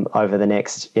over the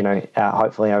next,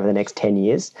 hopefully over the next 10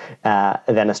 years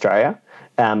than Australia.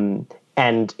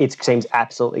 And it seems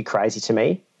absolutely crazy to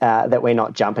me that we're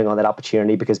not jumping on that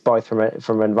opportunity because both from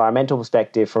an environmental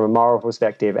perspective, from a moral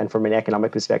perspective, and from an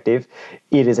economic perspective,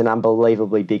 it is an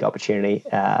unbelievably big opportunity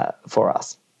for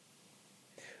us.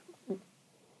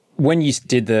 When you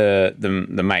did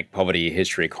the Make Poverty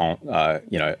History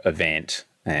event,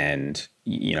 and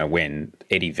when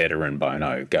Eddie Vedder and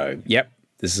Bono go, yep,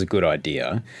 this is a good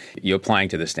idea. You're playing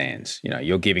to the stands.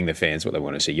 You're giving the fans what they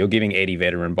want to see. You're giving Eddie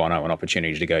Vedder and Bono an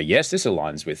opportunity to go, yes, this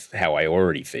aligns with how I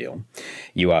already feel.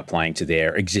 You are playing to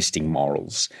their existing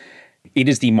morals. It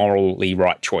is the morally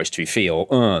right choice to feel,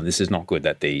 this is not good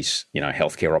that these,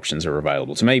 healthcare options are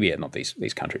available to me, yet not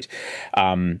these countries.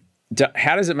 How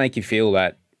does it make you feel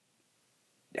that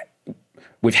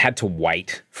we've had to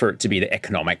wait for it to be the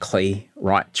economically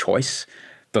right choice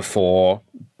before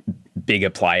bigger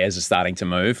players are starting to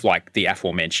move, like the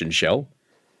aforementioned Shell?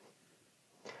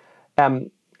 I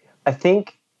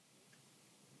think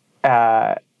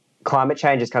climate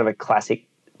change is kind of a classic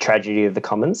tragedy of the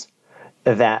commons,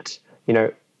 that,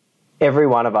 every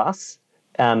one of us,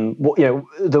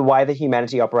 the way that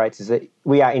humanity operates is that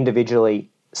we are individually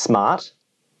smart,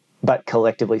 but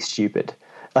collectively stupid.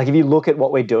 Like if you look at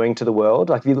what we're doing to the world,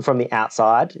 like if you look from the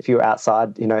outside, if you're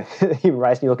outside, the human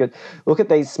race, and you look at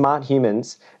these smart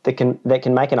humans that can make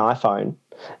an iPhone,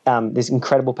 this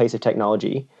incredible piece of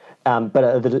technology, but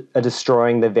are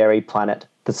destroying the very planet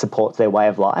that supports their way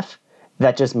of life.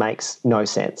 That just makes no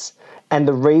sense. And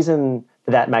the reason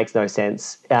that makes no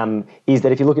sense is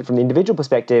that if you look at it from the individual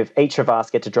perspective, each of us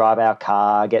get to drive our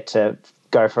car, get to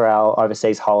go for our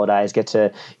overseas holidays, get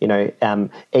to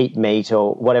eat meat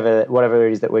or whatever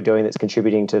it is that we're doing that's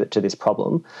contributing to this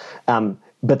problem.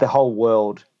 But the whole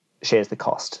world shares the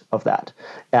cost of that.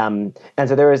 And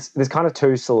so there's kind of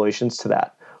two solutions to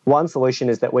that. One solution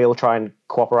is that we all try and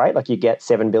cooperate, like you get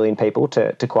 7 billion people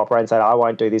to cooperate and say, I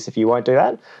won't do this if you won't do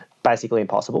that. Basically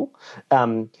impossible.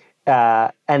 And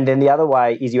then the other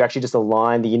way is you actually just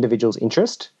align the individual's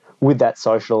interest with that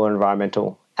social and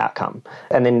environmental outcome.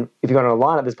 And then if you're going to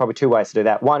align it, there's probably two ways to do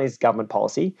that. One is government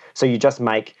policy. So you just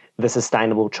make the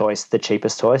sustainable choice the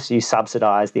cheapest choice. You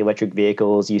subsidise the electric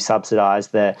vehicles. You subsidise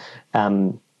the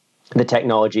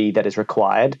technology that is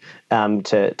required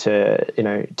to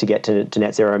get to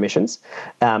net zero emissions.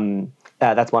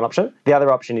 That's one option. The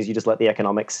other option is you just let the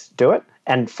economics do it.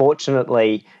 And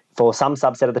fortunately, for some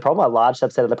subset of the problem, a large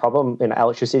subset of the problem,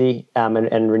 electricity and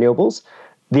renewables,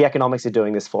 the economics are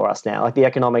doing this for us now. Like the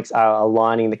economics are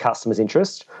aligning the customer's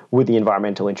interest with the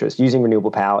environmental interest. Using renewable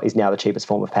power is now the cheapest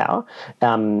form of power.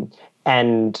 For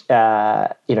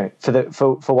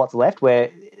what's left, where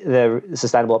the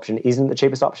sustainable option isn't the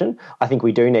cheapest option, I think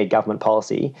we do need government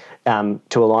policy to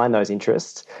align those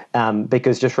interests,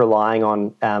 because just relying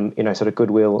on sort of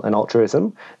goodwill and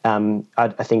altruism, I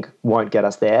think won't get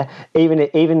us there.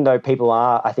 Even though people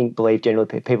are, I think,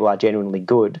 people are genuinely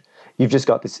good, you've just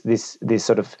got this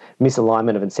sort of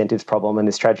misalignment of incentives problem and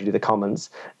this tragedy of the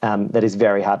commons that is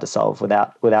very hard to solve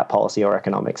without policy or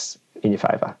economics in your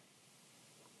favour.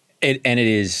 It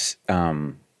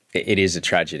is a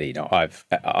tragedy. I've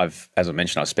as I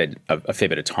mentioned, I spent a fair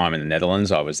bit of time in the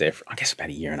Netherlands. I was there for, I guess, about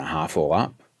a year and a half all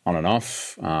up, on and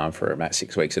off, for about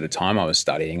 6 weeks at a time. I was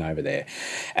studying over there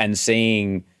and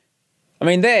seeing,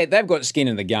 they've got skin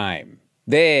in the game.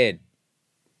 They're,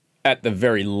 at the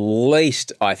very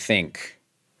least, I think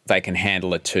they can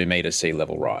handle a 2 metre sea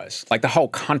level rise. Like the whole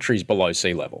country's below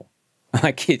sea level.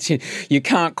 Like you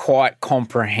can't quite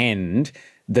comprehend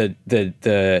the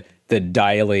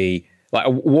daily, like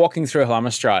walking through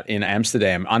Hammerstraat in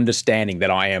Amsterdam, understanding that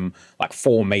I am like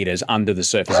 4 metres under the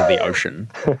surface of the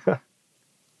ocean.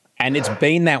 And it's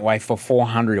been that way for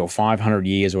 400 or 500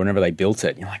 years or whenever they built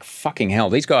it. You're like, fucking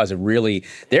hell, these guys are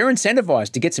they're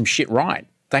incentivized to get some shit right.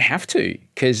 They have to,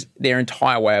 because their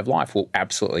entire way of life will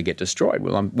absolutely get destroyed.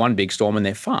 Well, one big storm and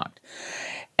they're fucked.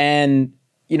 And,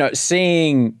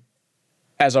 seeing,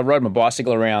 as I rode my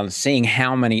bicycle around, seeing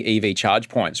how many EV charge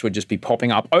points would just be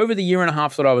popping up over the year and a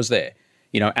half that I was there,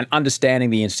 and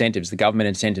understanding the incentives, the government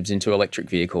incentives into electric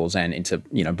vehicles and into,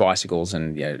 bicycles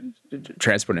and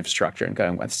transport infrastructure, and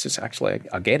going, well, it's just actually,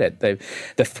 I get it.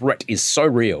 The threat is so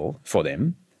real for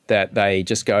them that they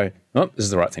just go, oh, this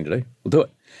is the right thing to do. We'll do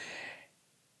it.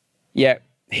 Yeah,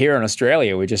 here in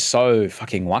Australia, we're just so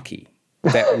fucking lucky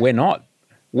that we're not.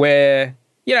 We're,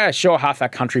 sure, half our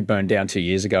country burned down 2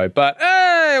 years ago, but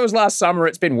it was last summer.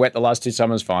 It's been wet the last 2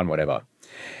 summers. Fine, whatever.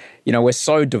 We're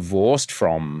so divorced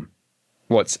from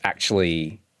what's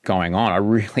actually going on. I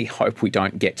really hope we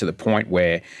don't get to the point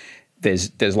where there's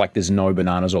no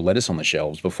bananas or lettuce on the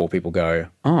shelves before people go,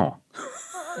 oh,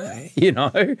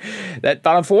 But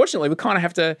unfortunately, we kind of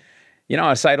have to,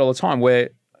 I say it all the time,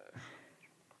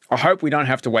 I hope we don't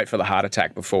have to wait for the heart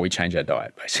attack before we change our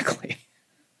diet, basically.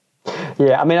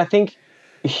 Yeah, I think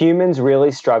humans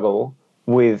really struggle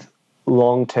with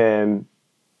long-term,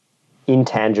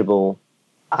 intangible,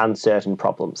 uncertain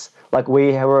problems. Like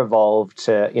we were evolved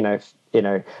to,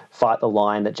 fight the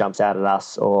lion that jumps out at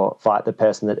us or fight the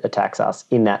person that attacks us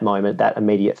in that moment, that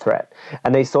immediate threat.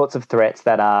 And these sorts of threats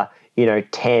that are,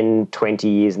 10, 20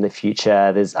 years in the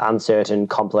future, there's uncertain,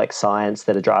 complex science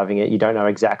that are driving it. You don't know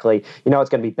exactly, it's going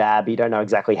to be bad, but you don't know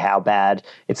exactly how bad.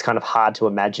 It's kind of hard to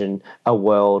imagine a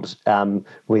world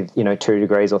with, 2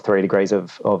 degrees or 3 degrees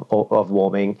of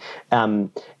warming.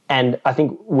 And I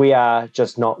think we are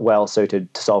just not well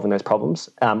suited to solving those problems,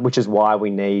 which is why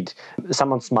we need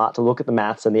someone smart to look at the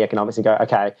maths and the economics and go,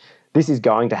 okay, this is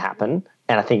going to happen.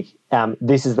 And I think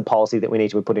this is the policy that we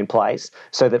need to put in place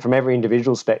so that from every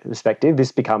individual perspective, this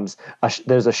becomes,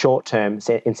 there's a short-term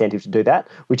incentive to do that,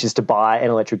 which is to buy an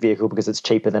electric vehicle because it's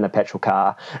cheaper than a petrol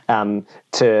car,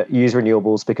 to use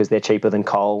renewables because they're cheaper than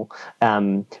coal,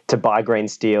 to buy green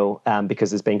steel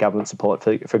because there's been government support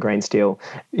for green steel.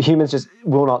 Humans just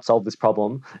will not solve this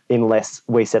problem unless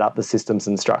we set up the systems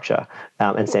and structure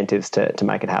incentives to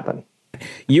make it happen.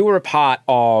 You were a part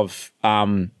of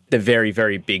the very,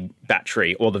 very big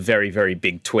battery or the very, very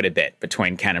big Twitter bet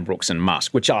between Cannon-Brookes and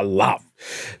Musk, which I love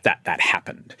that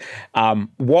happened.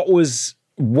 What was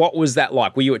that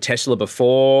like? Were you at Tesla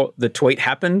before the tweet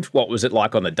happened? What was it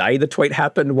like on the day the tweet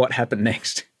happened? What happened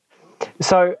next?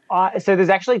 So there's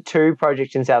actually two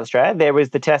projects in South Australia. There was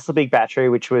the Tesla Big Battery,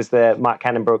 which was the Mark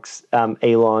Cannon-Brookes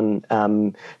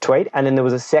Elon tweet. And then there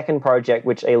was a second project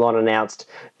which Elon announced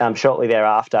shortly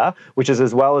thereafter, which is,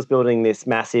 as well as building this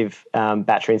massive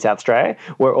battery in South Australia,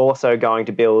 we're also going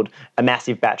to build a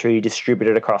massive battery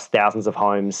distributed across thousands of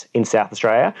homes in South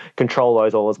Australia, control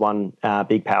those all as one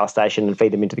big power station and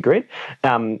feed them into the grid.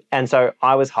 And so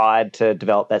I was hired to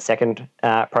develop that second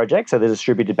project. So there's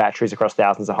distributed batteries across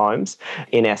thousands of homes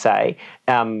in SA.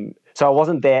 So I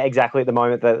wasn't there exactly at the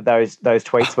moment that those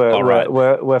tweets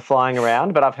were flying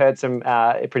around, but I've heard some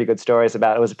pretty good stories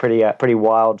about it. It was a pretty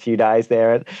wild few days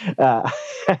there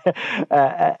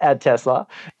at Tesla.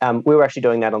 We were actually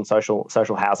doing that on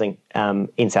social housing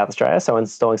in South Australia, so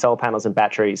installing solar panels and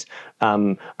batteries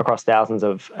across thousands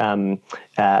of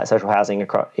social housing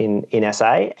in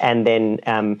SA, and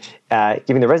then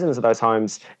giving the residents of those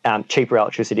homes cheaper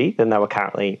electricity than they were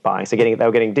currently buying. So they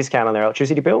were getting a discount on their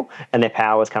electricity bill, and their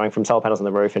power was coming from solar panels on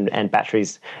the roof and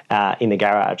batteries in the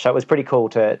garage. So it was pretty cool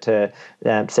to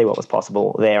see what was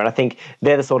possible there. And I think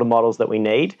they're the sort of models that we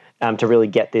need to really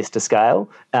get this to scale,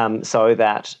 so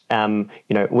that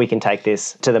we can take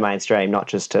this to the mainstream, not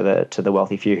just to the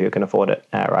wealthy few who can afford it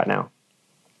right now.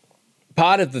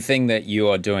 Part of the thing that you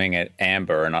are doing at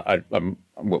Amber, and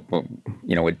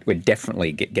we're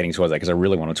definitely getting towards that because I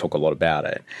really want to talk a lot about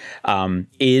it,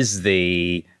 is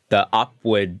the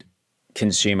upward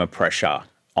consumer pressure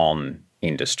on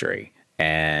industry.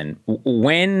 And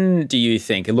when do you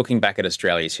think, looking back at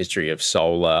Australia's history of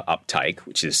solar uptake,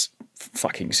 which is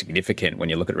fucking significant when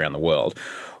you look at around the world,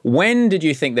 when did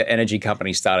you think that energy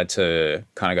companies started to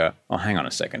kind of go, oh, hang on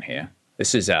a second here,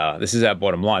 this is our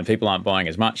bottom line, people aren't buying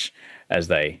as much as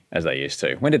they used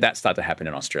to? When did that start to happen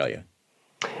in Australia?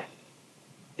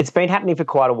 It's been happening for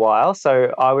quite a while.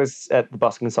 So I was at the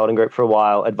Boston Consulting Group for a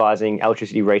while, advising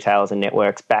electricity retailers and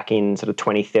networks back in sort of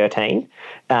 2013.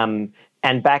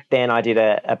 And back then I did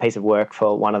a piece of work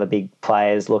for one of the big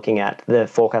players looking at the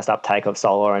forecast uptake of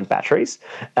solar and batteries.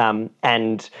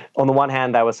 And on the one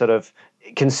hand, they were sort of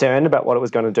concerned about what it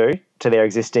was going to do to their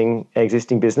existing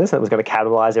business, and it was going to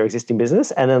cannibalize their existing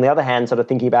business. And then on the other hand, sort of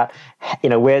thinking about,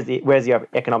 where's the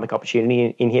economic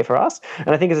opportunity in here for us? And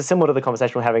I think it's similar to the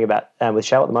conversation we're having about with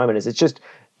Shell at the moment. Is it's just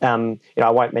I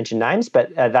won't mention names,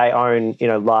 but they own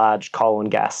large coal and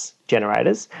gas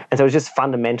generators, and so it's just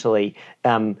fundamentally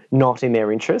not in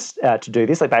their interest to do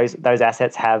this. Like those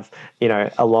assets have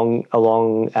a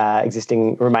long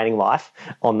existing remaining life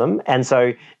on them, and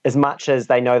so as much as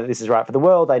they know that this is right for the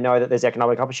world, they know that there's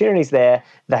economic opportunities there.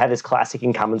 They have this classic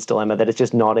incumbents dilemma that it's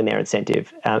just not in their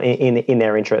incentive, in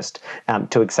their interest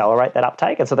to accelerate that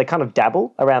uptake, and so they kind of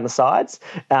dabble around the sides.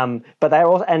 But they're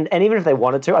also, and even if they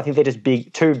wanted to, I think they're just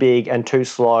too big and too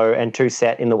slow and too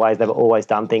set in the ways they've always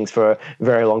done things for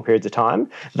very long periods of time.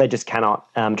 They just cannot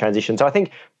transition. So I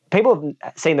think people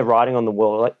have seen the writing on the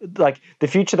wall. Like the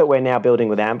future that we're now building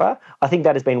with Amber, I think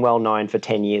that has been well known for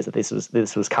 10 years that this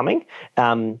was coming.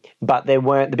 But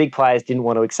the big players didn't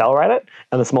want to accelerate it,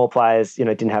 and the small players,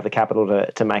 didn't have the capital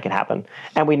to make it happen.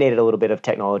 And we needed a little bit of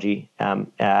technology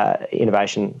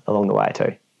innovation along the way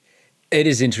too. It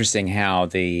is interesting how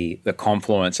the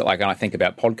confluence, when I think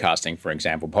about podcasting, for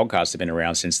example, podcasts have been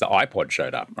around since the iPod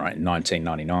showed up, right, in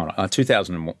 1999.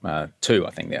 2002,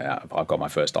 I think I got my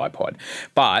first iPod.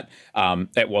 But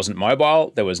it wasn't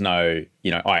mobile. There was no,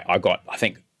 I got, I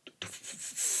think,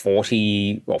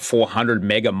 40 or 400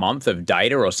 meg a month of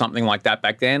data or something like that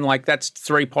back then. Like, that's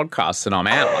 3 podcasts and I'm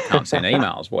out. I can't send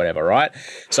emails, whatever, right?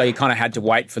 So you kind of had to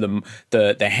wait for the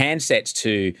handsets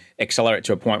to accelerate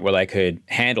to a point where they could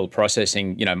handle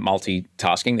processing,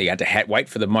 multitasking. You had to wait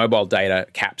for the mobile data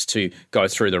caps to go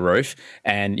through the roof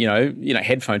and,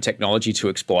 headphone technology to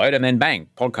explode, and then bang,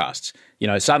 podcasts.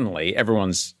 Suddenly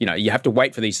everyone's, you have to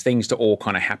wait for these things to all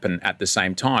kind of happen at the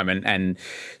same time. And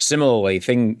similarly,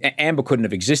 Amber couldn't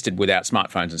have existed without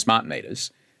smartphones and smart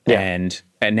meters. Yeah.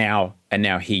 And now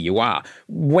here you are.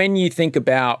 When you think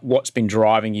about what's been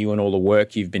driving you and all the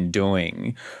work you've been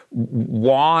doing,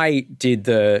 how did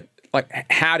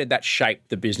that shape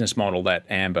the business model that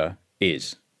Amber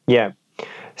is? Yeah.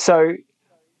 So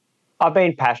I've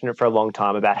been passionate for a long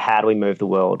time about how do we move the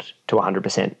world to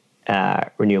 100%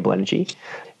 renewable energy.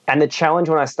 And the challenge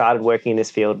when I started working in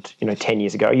this field, 10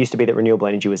 years ago, it used to be that renewable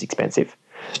energy was expensive.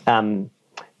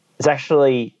 It's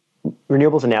actually,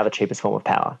 renewables are now the cheapest form of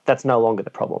power. That's no longer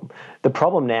the problem. The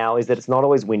problem now is that it's not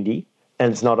always windy,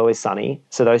 and it's not always sunny.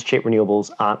 So those cheap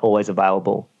renewables aren't always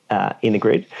available in the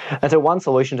grid. And so one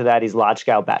solution to that is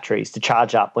large-scale batteries to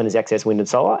charge up when there's excess wind and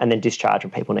solar and then discharge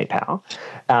when people need power.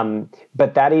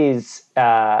 But that is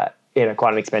quite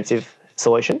an expensive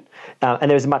solution.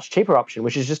 And there's a much cheaper option,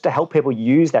 which is just to help people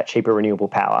use that cheaper renewable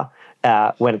power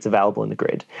when it's available in the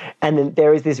grid. And then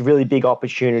there is this really big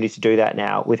opportunity to do that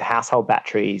now with household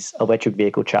batteries, electric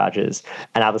vehicle chargers,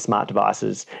 and other smart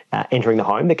devices entering the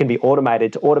home that can be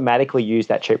automated to automatically use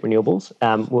that cheap renewables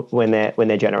when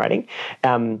they're generating.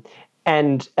 And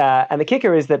the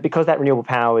kicker is that because that renewable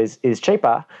power is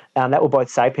cheaper, that will both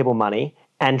save people money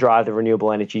and drive the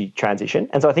renewable energy transition.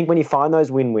 And so I think when you find those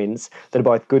win-wins that are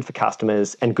both good for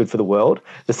customers and good for the world,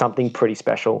 there's something pretty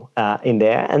special in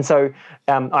there. And so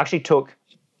I actually took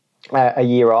a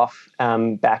year off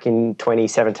back in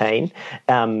 2017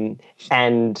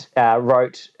 and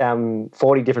wrote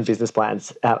 40 different business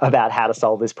plans about how to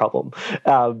solve this problem.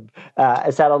 I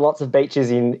sat on lots of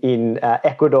beaches in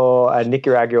Ecuador and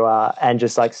Nicaragua and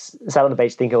just sat on the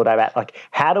beach thinking all day about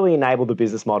how do we enable the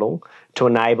business model to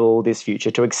enable this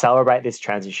future, to accelerate this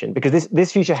transition, because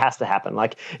this future has to happen.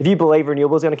 If you believe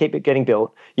renewables are going to keep getting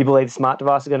built, you believe smart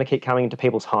devices are going to keep coming into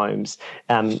people's homes,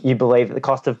 you believe that the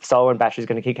cost of solar and batteries is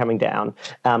going to keep coming down,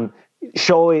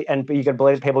 surely, and you can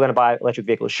believe people are going to buy electric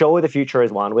vehicles. Surely the future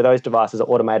is one where those devices are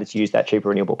automated to use that cheaper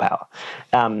renewable power.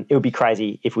 It would be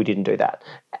crazy if we didn't do that.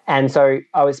 And so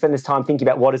I would spend this time thinking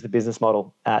about what is the business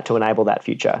model to enable that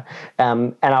future.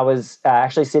 And I was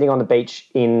actually sitting on the beach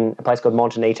in a place called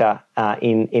Montanita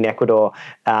in Ecuador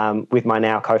with my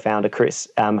now co-founder Chris,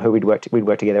 who we'd worked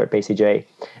together at BCG.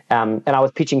 And I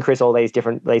was pitching Chris all these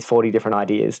 40 different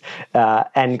ideas.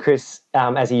 And Chris,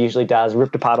 as he usually does,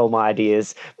 ripped apart all my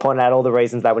ideas, pointed out all the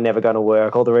reasons they were never going to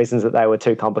work, all the reasons that they were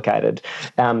too complicated.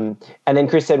 And then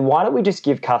Chris said, why don't we just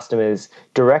give customers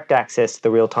direct access to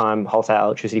the real-time wholesale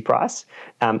electricity price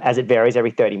as it varies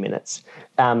every 30 minutes?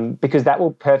 Because that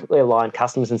will perfectly align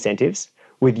customers' incentives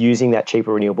with using that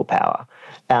cheaper renewable power.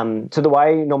 So the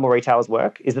way normal retailers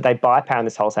work is that they buy power in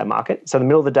this wholesale market. So in the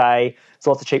middle of the day, there's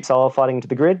lots of cheap solar flooding into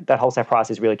the grid. That wholesale price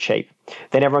is really cheap.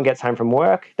 Then everyone gets home from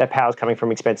work. That power is coming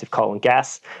from expensive coal and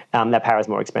gas. That power is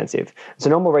more expensive. So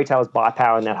normal retailers buy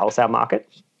power in that wholesale market.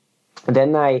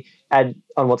 Then they add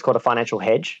on what's called a financial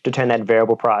hedge to turn that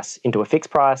variable price into a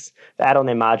fixed price. They add on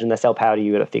their margin. They sell power to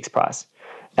you at a fixed price.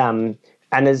 And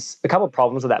there's a couple of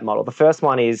problems with that model. The first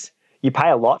one is you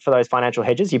pay a lot for those financial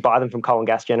hedges. You buy them from coal and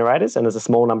gas generators, and there's a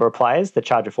small number of players that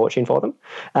charge a fortune for them.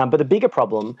 But the bigger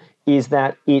problem is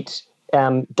that it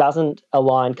doesn't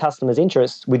align customers'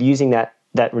 interests with using that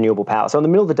renewable power. So in the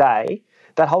middle of the day,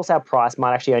 that wholesale price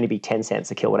might actually only be 10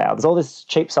 cents a kilowatt hour. There's all this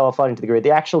cheap solar flooding to the grid.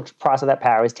 The actual price of that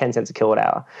power is 10 cents a kilowatt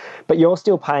hour, but you're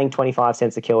still paying 25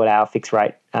 cents a kilowatt hour fixed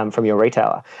rate from your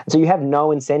retailer. And so you have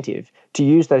no incentive to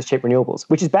use those cheap renewables,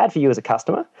 which is bad for you as a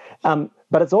customer.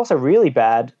 But it's also really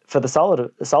bad for the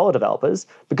solar developers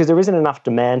because there isn't enough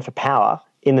demand for power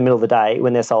in the middle of the day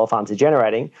when their solar farms are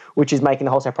generating, which is making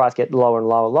the wholesale price get lower and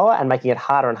lower and lower and making it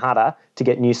harder and harder to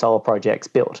get new solar projects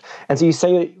built. And so you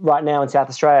see right now in South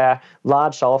Australia,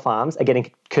 large solar farms are getting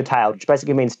curtailed, which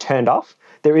basically means turned off.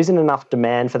 There isn't enough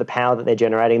demand for the power that they're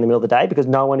generating in the middle of the day because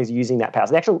no one is using that power.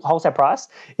 So the actual wholesale price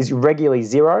is regularly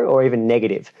zero or even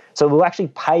negative. So we'll actually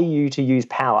pay you to use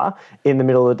power in the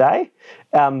middle of the day.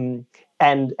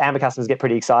 And Amber customers get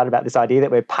pretty excited about this idea that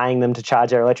we're paying them to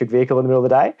charge their electric vehicle in the middle of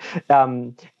the day.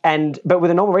 But with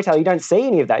a normal retailer, you don't see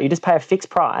any of that. You just pay a fixed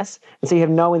price. And so you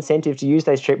have no incentive to use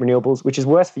those cheap renewables, which is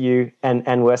worse for you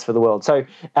and worse for the world. So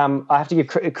I have to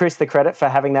give Chris the credit for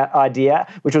having that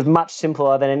idea, which was much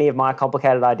simpler than any of my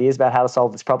complicated ideas about how to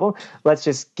solve this problem. Let's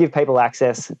just give people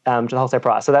access to the wholesale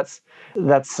price. So that's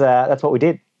what we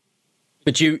did.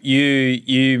 But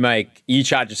you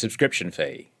charge a subscription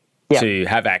fee to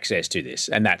have access to this,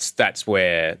 and that's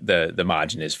where the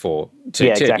margin is for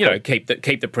to keep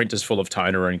the printers full of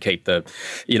toner and keep the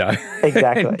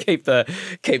exactly and keep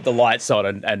the lights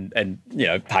on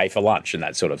and pay for lunch and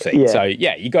that sort of thing. Yeah. So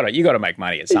you got to make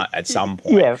money at some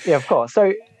point. Yeah, of course.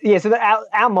 So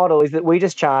our model is that we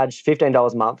just charge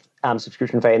 $15 a month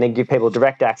subscription fee, and then give people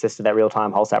direct access to that real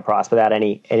time wholesale price without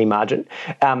any margin.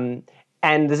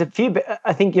 And there's a few,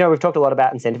 I think, we've talked a lot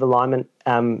about incentive alignment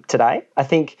today. I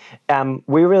think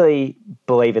we really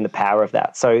believe in the power of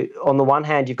that. So on the one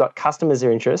hand, you've got customers'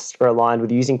 interests are aligned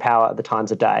with using power at the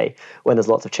times of day when there's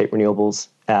lots of cheap renewables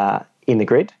in the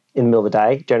grid in the middle of the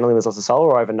day. Generally, there's lots of solar,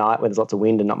 or overnight when there's lots of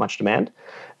wind and not much demand.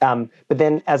 But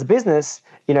then as a business,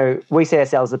 we see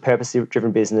ourselves as a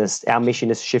purpose-driven business. Our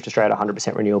mission is to shift Australia to 100%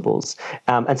 renewables.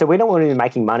 And so we don't want to be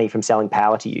making money from selling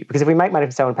power to you, because if we make money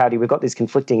from selling power to you, we've got this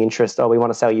conflicting interest. We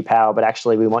want to sell you power, but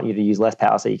actually we want you to use less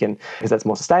power because that's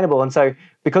more sustainable. And so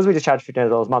because we just charge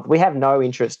 $1,500 a month, we have no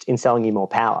interest in selling you more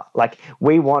power. Like,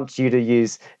 we want you to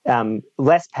use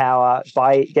less power,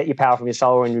 get your power from your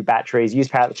solar and your batteries, use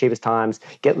power at the cheapest times,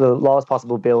 get the lowest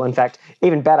possible bill. In fact,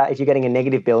 even better, if you're getting a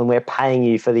negative bill and we're paying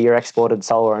you for your exported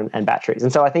solar and batteries.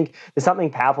 And so I think there's something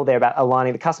powerful there about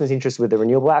aligning the customer's interests with the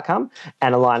renewable outcome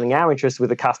and aligning our interests with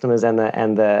the customers and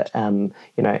the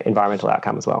environmental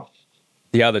outcome as well.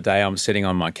 The other day, I'm sitting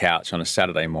on my couch on a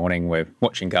Saturday morning. We're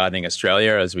watching Gardening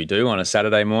Australia, as we do on a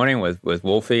Saturday morning with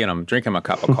Wolfie, and I'm drinking my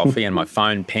cup of coffee and my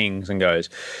phone pings and goes,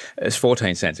 it's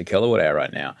 14 cents a kilowatt hour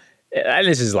right now. And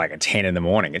this is like at 10 in the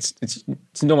morning. It's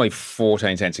normally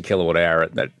 14 cents a kilowatt hour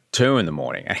at 2 in the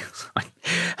morning. And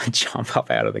I jump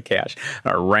up out of the couch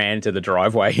and I ran to the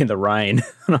driveway in the rain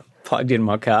and I plugged in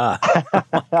my car.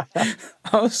 I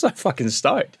was so fucking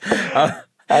stoked.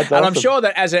 That's and awesome. I'm sure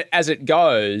that as it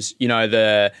goes,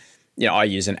 I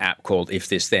use an app called If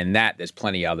This Then That. There's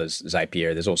plenty others,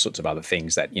 Zapier. There's all sorts of other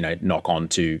things that knock on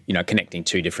to connecting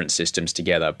two different systems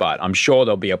together. But I'm sure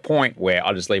there'll be a point where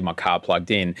I'll just leave my car plugged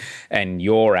in, and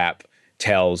your app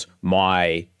tells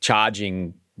my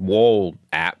charging wall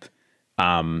app,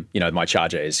 my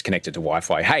charger is connected to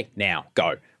Wi-Fi. Hey, now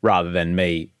go, rather than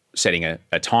me setting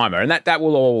a timer, and that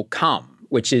will all come,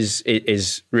 which is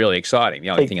really exciting. The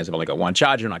only thing is I've only got one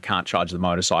charger and I can't charge the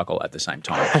motorcycle at the same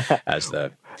time as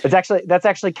the... That's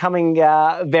actually coming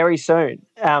very soon.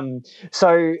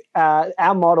 So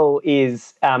our model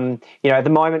is, at the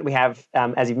moment we have,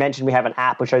 as you've mentioned, we have an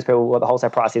app which shows people what the wholesale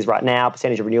price is right now,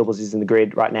 percentage of renewables is in the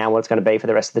grid right now, what it's going to be for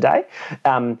the rest of the day.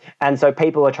 And so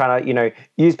people are trying to,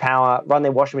 use power, run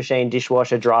their washing machine,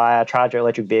 dishwasher, dryer, charge their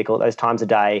electric vehicle at those times a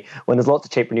day when there's lots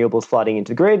of cheap renewables flooding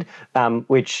into the grid,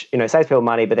 which, saves people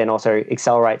money, but then also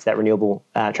accelerates that renewable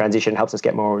transition, helps us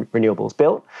get more renewables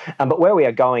built. But where we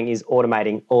are going is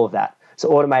automating all of that. So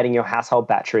automating your household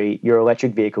battery, your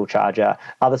electric vehicle charger,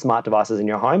 other smart devices in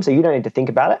your home, so you don't need to think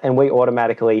about it, and we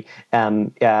automatically,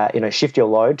 shift your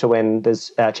load to when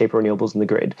there's cheaper renewables in the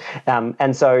grid.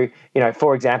 And so,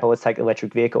 for example, let's take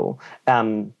electric vehicle.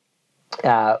 Where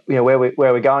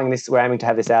we're going, we're aiming to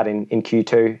have this out in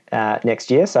Q2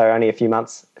 next year, so only a few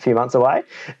months away.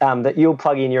 That you'll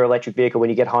plug in your electric vehicle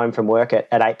when you get home from work at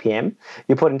 8 p.m.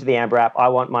 You put into the Amber app, I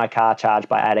want my car charged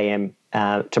by 8 a.m.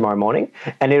 Tomorrow morning,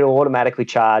 and it'll automatically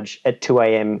charge at 2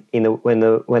 a.m. when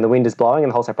the wind is blowing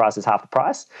and the wholesale price is half the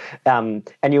price. And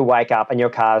you'll wake up and your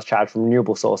car is charged from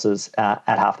renewable sources at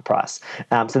half the price.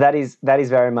 So that is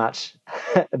very much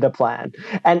the plan.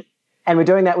 And we're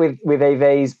doing that with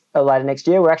EVs later next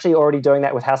year. We're actually already doing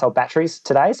that with household batteries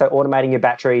today. So automating your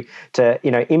battery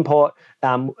to import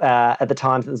at the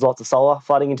times that there's lots of solar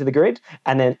flooding into the grid,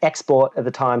 and then export at the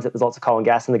times that there's lots of coal and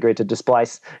gas in the grid to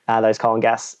displace those coal and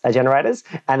gas generators.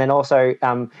 And then also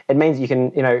it means you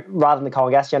can, rather than the coal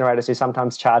and gas generators who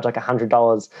sometimes charge like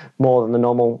 $100 more than the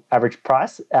normal average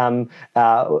price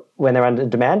when they're under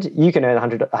demand, you can earn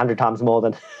 100 times more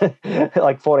than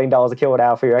like $14 a kilowatt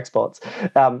hour for your exports.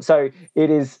 So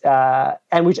it is,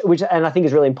 which I think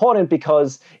is really important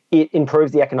because it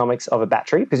improves the economics of a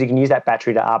battery, because you can use that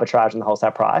battery to arbitrage on the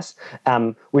wholesale price,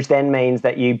 which then means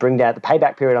that you bring down the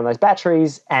payback period on those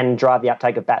batteries and drive the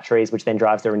uptake of batteries, which then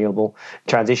drives the renewable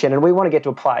transition. And we want to get to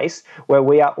a place where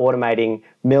we are automating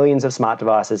millions of smart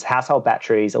devices, household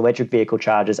batteries, electric vehicle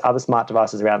chargers, other smart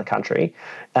devices around the country,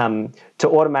 to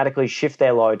automatically shift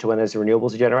their load to when those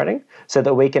renewables are generating, so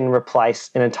that we can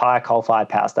replace an entire coal-fired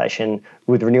power station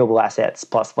with renewable assets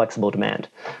plus flexible demand.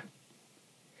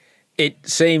 It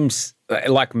seems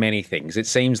like many things. It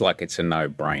seems like it's a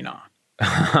no-brainer.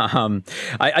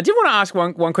 I did want to ask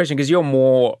one question, because you're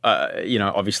more,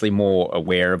 obviously more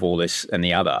aware of all this than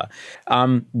the other.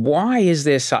 Why is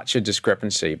there such a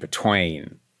discrepancy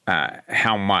between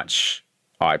how much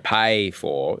I pay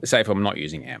for, say if I'm not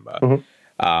using Amber,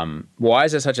 Mm-hmm. Why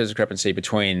is there such a discrepancy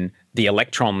between the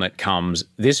electron that comes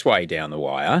this way down the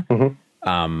wire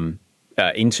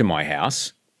into my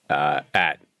house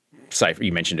at, say,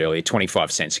 you mentioned earlier,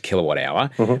 25 cents a kilowatt hour,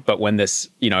 but when this,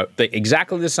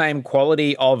 exactly the same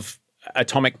quality of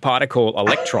atomic particle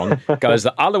electron goes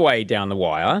the other way down the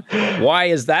wire, why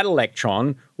is that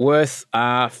electron worth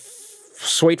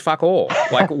sweet fuck all?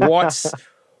 Like, what's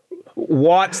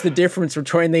the difference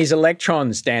between these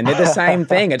electrons, Dan? They're the same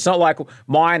thing. It's not like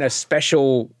mine are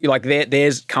special, like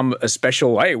theirs come a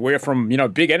special, hey, we're from,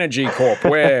 Big Energy Corp,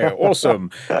 we're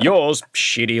awesome. Yours,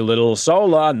 shitty little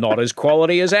solar, not as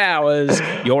quality as ours.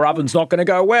 Your oven's not going to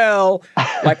go well.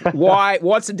 Like, why?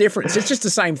 What's the difference? It's just the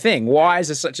same thing. Why is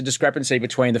there such a discrepancy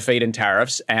between the feed-in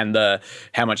tariffs and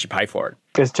how much you pay for it?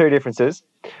 There's two differences.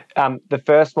 The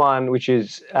first one, which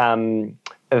is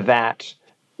that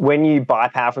when you buy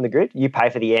power from the grid, you pay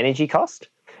for the energy cost,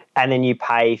 and then you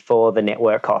pay for the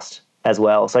network cost as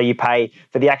well. So you pay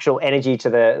for the actual energy to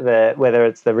the whether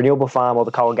it's the renewable farm or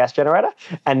the coal and gas generator,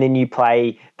 and then you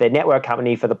pay the network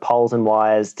company for the poles and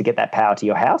wires to get that power to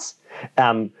your house.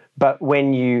 But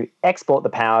when you export the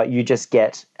power, you just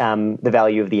get the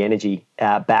value of the energy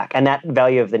back, and that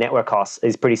value of the network costs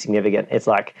is pretty significant. It's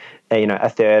like a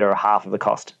third or a half of the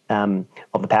cost of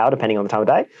the power, depending on the time of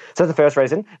day. So that's the first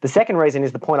reason. The second reason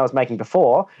is the point I was making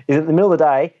before: is in the middle of the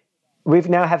day, we've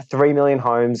now have 3 million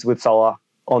homes with solar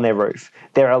on their roof.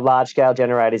 There are large-scale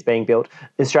generators being built.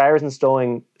 Australia is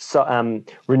installing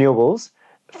renewables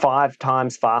 5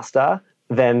 times faster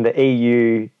than the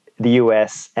EU, the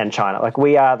US, and China. Like,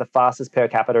 we are the fastest per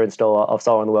capita installer of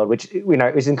solar in the world, which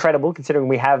is incredible considering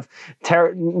we have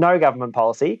no government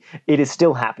policy. It is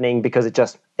still happening because it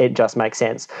just makes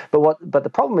sense. But the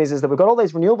problem is that we've got all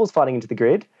these renewables flooding into the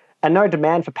grid, and no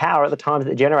demand for power at the times that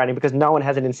they're generating because no one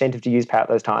has an incentive to use power at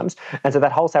those times. And so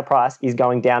that wholesale price is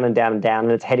going down and down and down,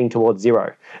 and it's heading towards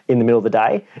zero in the middle of the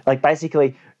day. Like,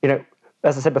 basically,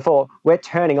 as I said before, we're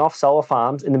turning off solar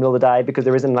farms in the middle of the day because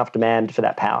there isn't enough demand for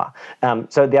that power.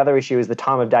 So the other issue is the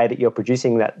time of day that you're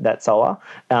producing that solar.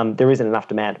 There isn't enough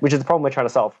demand, which is the problem we're trying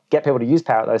to solve. Get people to use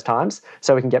power at those times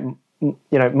so we can get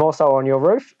more solar on your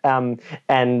roof and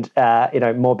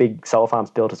more big solar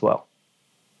farms built as well.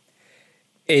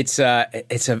 It's a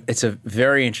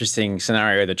very interesting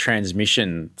scenario, the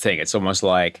transmission thing. It's almost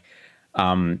like,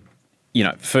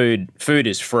 food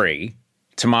is free.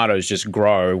 Tomatoes just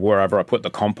grow wherever I put the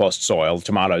compost soil.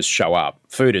 Tomatoes show up.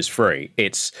 Food is free.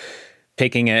 It's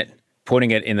picking it,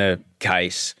 putting it in a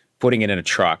case, putting it in a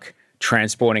truck,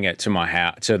 transporting it to my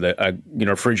house, to the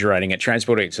refrigerating it,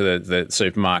 transporting it to the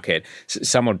supermarket.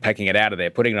 Someone packing it out of there,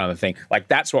 putting it on the thing. Like,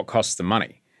 that's what costs the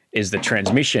money. Is the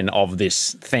transmission of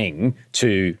this thing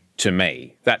to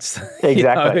me. That's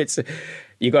exactly.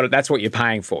 That's what you're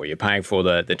paying for. You're paying for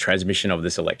the transmission of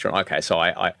this electron. Okay, so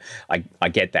I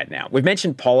get that now. We've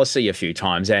mentioned policy a few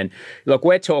times, and look,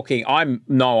 we're talking. I'm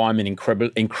an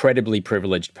incredibly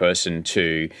privileged person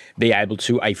to be able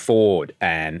to afford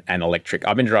an electric.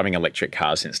 I've been driving electric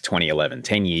cars since 2011,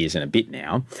 10 years and a bit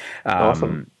now.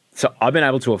 Awesome. So I've been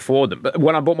able to afford them. But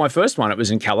when I bought my first one, it was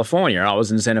in California. I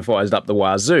was incentivized up the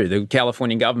wazoo. The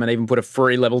Californian government even put a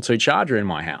free level 2 charger in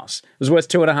my house. It was worth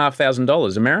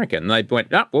 $2,500 American. And they went,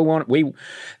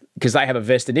 because they have a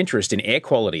vested interest in air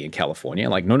quality in California.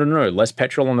 Like, no, less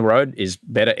petrol on the road is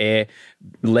better air,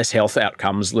 less health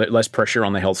outcomes, less pressure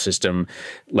on the health system.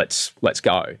 Let's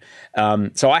go.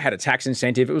 So I had a tax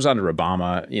incentive. It was under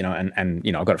Obama, and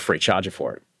I got a free charger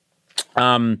for it.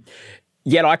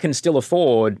 Yet I can still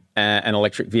afford an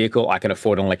electric vehicle. I can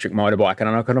afford an electric motorbike, and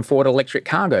I can afford an electric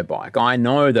cargo bike. I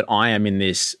know that I am in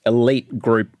this elite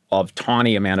group of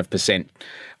tiny amount of percent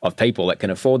of people that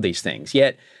can afford these things.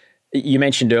 Yet you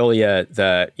mentioned earlier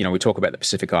that, we talk about the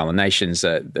Pacific Island nations,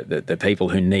 the people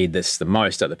who need this the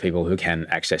most are the people who can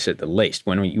access it the least.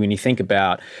 When you think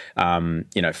about,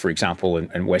 for example,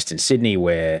 in Western Sydney,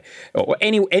 or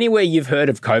anywhere you've heard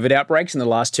of COVID outbreaks in the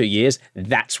last 2 years,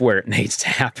 that's where it needs to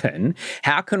happen.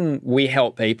 How can we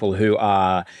help people who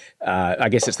are, I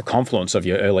guess it's the confluence of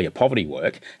your earlier poverty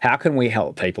work, how can we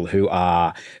help people who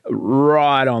are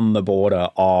right on the border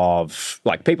of,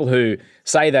 like, people who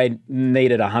say they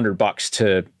needed $100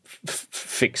 to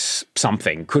fix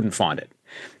something, couldn't find it?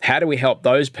 How do we help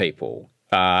those people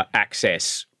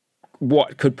access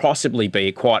what could possibly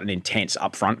be quite an intense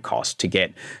upfront cost to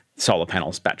get solar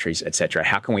panels, batteries, etc.?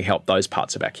 How can we help those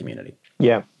parts of our community?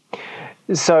 Yeah.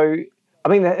 So, I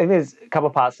mean, there's a couple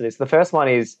of parts to this. The first one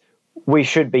is we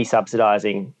should be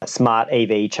subsidising smart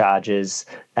EV chargers,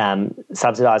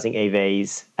 subsidising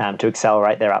EVs to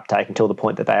accelerate their uptake until the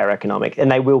point that they are economic.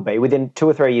 And they will be. Within 2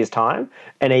 or 3 years' time,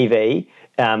 an EV,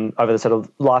 over the sort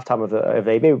of lifetime of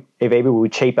EV will be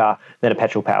cheaper than a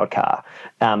petrol-powered car.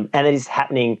 And it is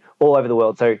happening all over the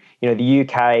world. So, the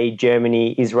UK,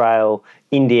 Germany, Israel,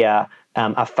 India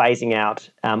are phasing out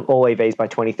all EVs by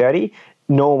 2030.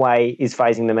 Norway is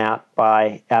phasing them out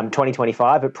by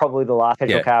 2025, but probably the last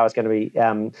petrol car is going to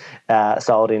be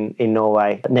sold in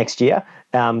Norway next year.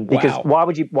 Because Wow. why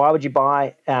would you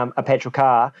buy a petrol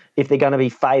car if they're going to be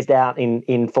phased out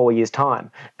in 4 years'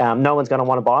 time? No one's going to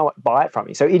want to buy it from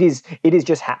you. So it is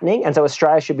just happening, and so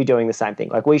Australia should be doing the same thing.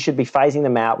 Like, we should be phasing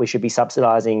them out. We should be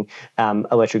subsidising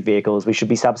electric vehicles. We should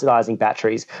be subsidising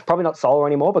batteries. Probably not solar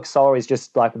anymore, because solar is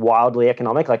just like wildly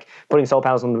economic. Like, putting solar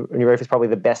panels on your roof is probably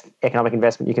the best economic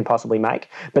investment you can possibly make.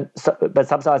 But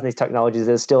subsidising these technologies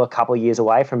is still a couple of years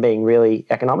away from being really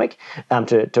economic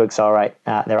to accelerate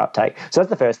their uptake. So that's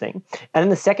the first thing. And then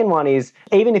the second one is,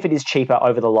 even if it is cheaper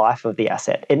over the life of the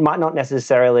asset, it might not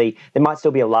necessarily, there might still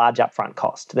be a large upfront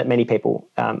cost that many people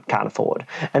can't afford.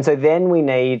 And so then we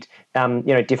need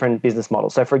different business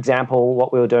models. So, for example,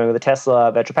 what we were doing with the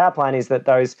Tesla virtual power plant is that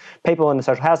those people in the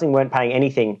social housing weren't paying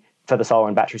anything for the solar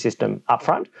and battery system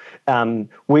upfront.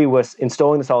 We were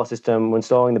installing the solar system, we're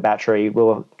installing the battery, we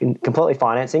were completely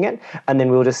financing it, and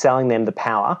then we were just selling them the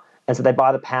power. And so they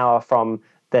buy the power from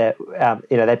they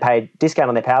pay a discount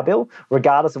on their power bill,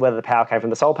 regardless of whether the power came from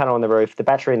the solar panel on the roof, the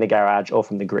battery in the garage, or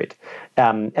from the grid.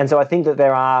 And so I think that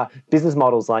there are business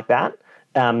models like that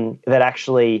that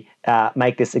actually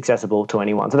make this accessible to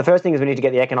anyone. So the first thing is we need to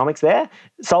get the economics there.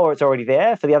 Solar, it's already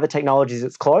there. For the other technologies,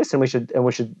 it's close, and we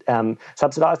should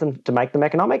subsidise them to make them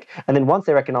economic. And then once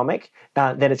they're economic,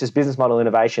 then it's just business model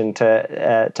innovation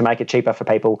to make it cheaper for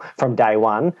people from day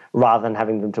one, rather than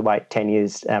having them to wait 10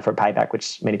 years for a payback,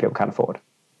 which many people can't afford.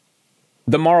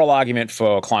 The moral argument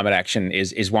for climate action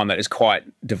is one that is quite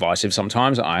divisive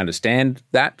sometimes. I understand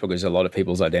that, because a lot of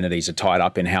people's identities are tied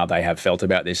up in how they have felt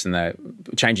about this, and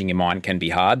changing your mind can be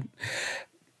hard.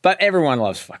 But everyone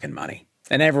loves fucking money,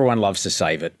 and everyone loves to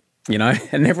save it,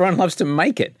 and everyone loves to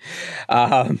make it.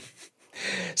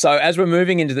 So as we're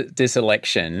moving into this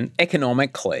election,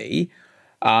 economically,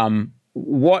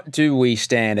 what do we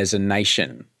stand as a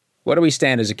nation? What do we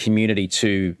stand as a community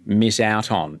to miss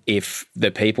out on if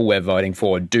the people we're voting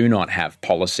for do not have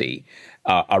policy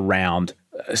around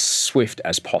a swift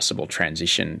as possible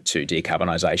transition to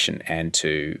decarbonisation and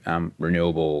to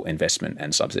renewable investment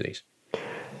and subsidies?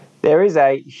 There is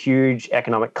a huge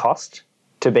economic cost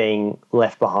to being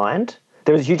left behind.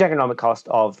 There is a huge economic cost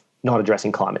of not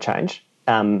addressing climate change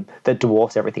that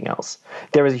dwarfs everything else.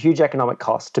 There is a huge economic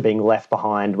cost to being left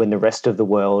behind when the rest of the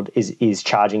world is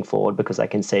charging forward because they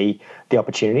can see the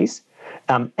opportunities.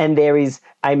 And there is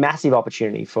a massive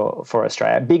opportunity for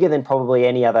Australia, bigger than probably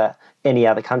any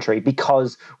other country,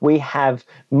 because we have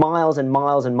miles and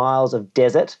miles and miles of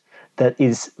desert that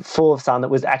is full of sun, that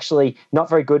was actually not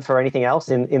very good for anything else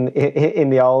in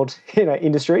the old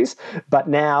industries, but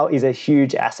now is a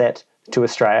huge asset to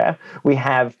Australia. We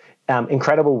have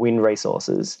incredible wind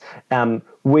resources.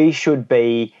 We should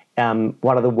be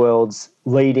one of the world's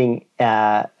leading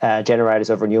generators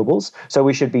of renewables. So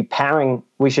we should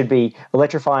be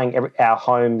electrifying our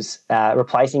homes,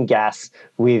 replacing gas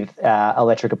with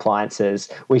electric appliances.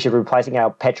 We should be replacing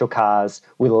our petrol cars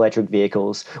with electric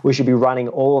vehicles. We should be running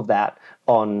all of that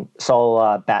on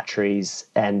solar, batteries,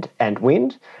 and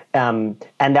wind. And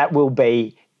that will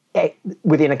be,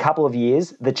 within a couple of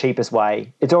years, the cheapest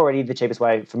way. It's already the cheapest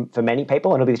way for many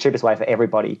people, and it'll be the cheapest way for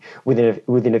everybody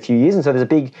within a few years. And so there's a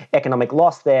big economic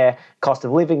loss there, cost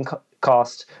of living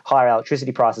cost, higher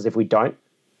electricity prices if we don't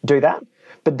do that.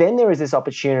 But then there is this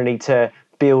opportunity to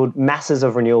build masses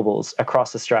of renewables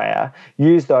across Australia,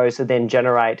 use those to then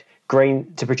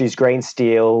produce green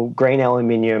steel, green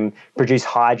aluminium, produce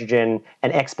hydrogen,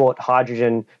 and export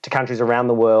hydrogen to countries around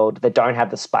the world that don't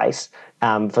have the space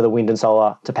for the wind and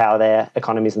solar to power their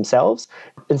economies themselves.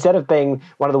 Instead of being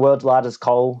one of the world's largest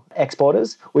coal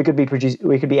exporters, we could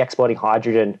be exporting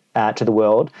hydrogen to the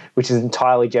world, which is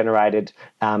entirely generated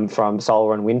from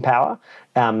solar and wind power.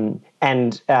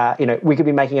 We could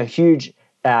be making a huge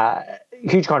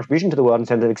contribution to the world in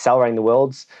terms of accelerating the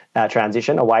world's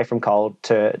transition away from coal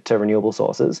to renewable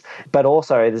sources. But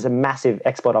also, there's a massive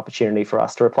export opportunity for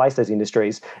us to replace those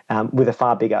industries with a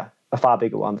far bigger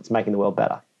one that's making the world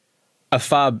better. A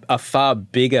far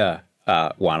bigger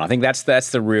one. I think that's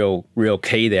the real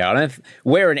key there.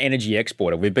 We're an energy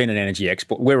exporter. We've been an energy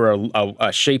exporter. We were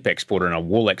a sheep exporter and a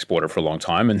wool exporter for a long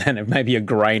time, and then maybe a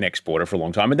grain exporter for a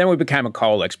long time, and then we became a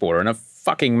coal exporter, and a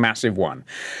fucking massive one.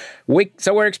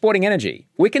 So we're exporting energy.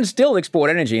 We can still export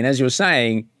energy, and as you were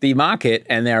saying, the market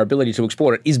and our ability to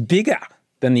export it is bigger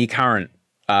than the current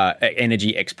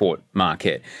energy export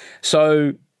market.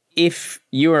 So if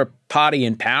you're a party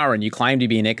in power and you claim to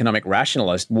be an economic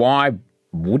rationalist, why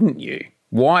wouldn't you?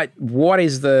 What's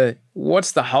the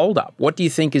hold-up? What do you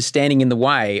think is standing in the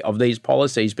way of these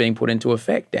policies being put into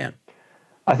effect, Dan?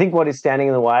 I think what is standing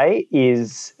in the way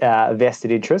is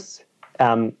vested interests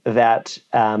that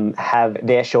have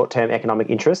their short-term economic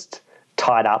interests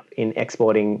tied up in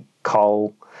exporting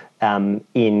coal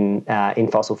in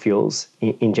fossil fuels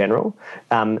in general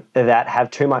that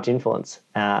have too much influence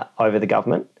over the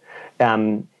government.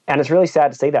 And it's really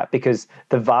sad to see that, because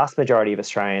the vast majority of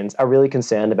Australians are really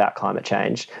concerned about climate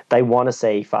change. They want to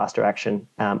see faster action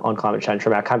on climate change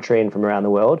from our country and from around the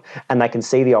world, and they can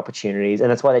see the opportunities, and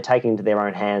that's why they're taking it into their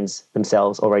own hands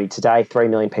themselves already. Today, 3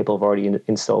 million people have already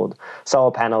installed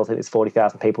solar panels. There's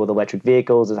 40,000 people with electric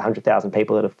vehicles. There's 100,000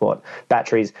 people that have bought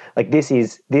batteries. Like, this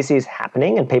is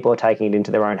happening, and people are taking it into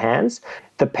their own hands.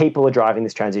 The people are driving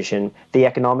this transition. The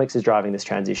economics is driving this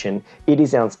transition. It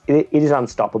is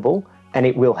unstoppable. And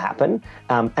it will happen,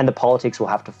 and the politics will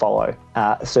have to follow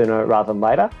sooner rather than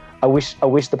later. I wish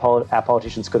our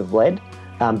politicians could have led,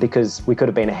 because we could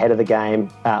have been ahead of the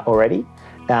game already,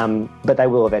 but they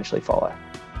will eventually follow.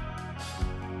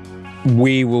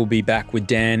 We will be back with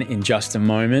Dan in just a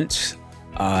moment.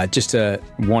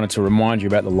 Wanted to remind you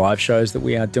about the live shows that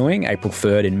we are doing. April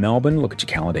 3rd in Melbourne. Look at your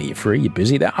calendar. You're free. You're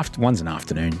busy. One's an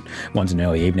afternoon. One's an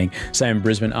early evening. Same in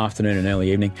Brisbane, afternoon and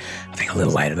early evening. I think a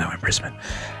little later though in Brisbane.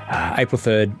 April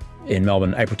 3rd in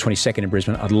Melbourne, April 22nd in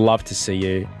Brisbane. I'd love to see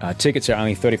you. Tickets are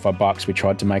only $35. We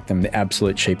tried to make them the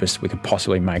absolute cheapest we could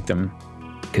possibly make them,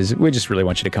 because we just really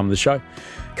want you to come to the show.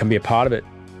 Come be a part of it.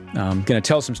 Going to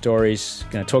tell some stories.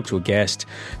 Going to talk to a guest.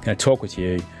 Going to talk with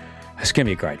you. It's going to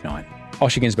be a great night.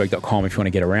 OsherGinsberg.com if you want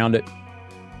to get around it.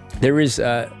 There is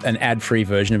an ad-free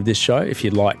version of this show if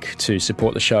you'd like to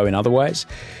support the show in other ways.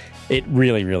 It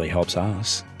really, really helps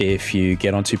us if you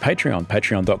get onto Patreon.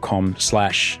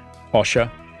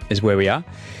 Patreon.com/Osher is where we are.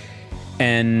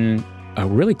 And a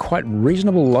really quite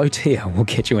reasonable low tier will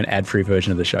get you an ad-free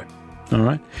version of the show. All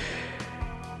right?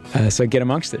 So get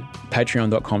amongst it.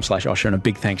 Patreon.com/Osher. And a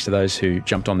big thanks to those who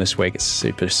jumped on this week. It's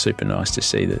super, super nice to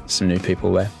see that some new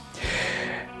people there.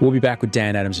 We'll be back with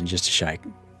Dan Adams in just a shake.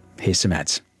 Here's some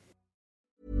ads.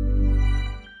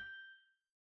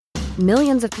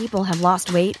 Millions of people have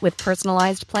lost weight with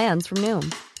personalized plans from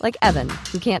Noom. Like Evan,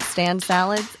 who can't stand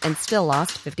salads and still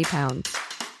lost 50 pounds.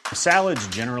 Salads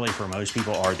generally for most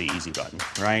people are the easy button,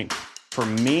 right? For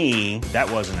me,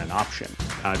 that wasn't an option.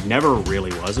 I never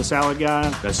really was a salad guy.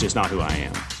 That's just not who I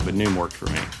am. But Noom worked for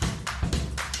me.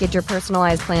 Get your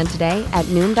personalized plan today at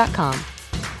Noom.com.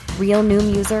 Real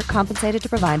Noom user compensated to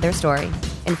provide their story.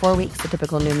 In 4 weeks, the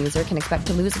typical Noom user can expect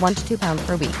to lose 1 to 2 pounds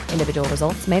per week. Individual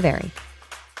results may vary.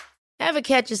 Ever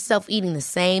catch yourself eating the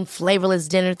same flavorless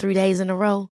dinner 3 days in a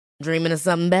row? Dreaming of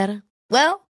something better?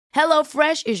 Well,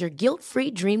 HelloFresh is your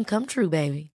guilt-free dream come true,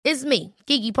 baby. It's me,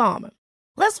 Keke Palmer.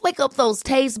 Let's wake up those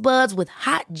taste buds with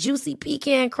hot, juicy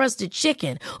pecan-crusted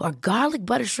chicken or garlic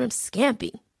butter shrimp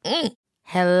scampi.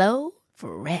 Hello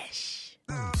Fresh.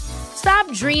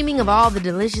 Stop dreaming of all the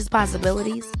delicious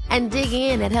possibilities and dig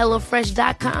in at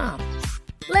HelloFresh.com.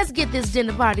 Let's get this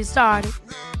dinner party started.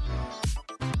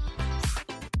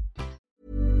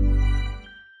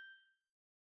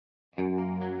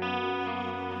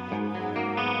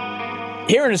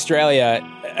 Here in Australia,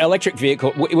 electric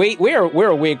vehicle.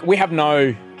 We have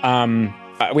no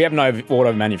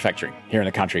auto manufacturing here in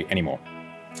the country anymore.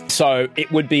 So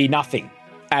it would be nothing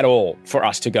at all for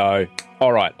us to go,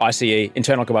 all right, ICE,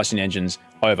 internal combustion engines,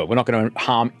 over. We're not going to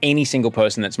harm any single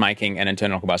person that's making an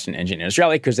internal combustion engine in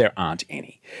Australia because there aren't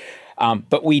any.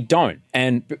 But we don't.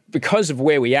 And because of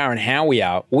where we are and how we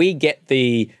are, we get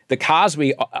the cars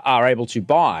we are able to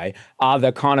buy are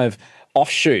the kind of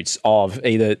offshoots of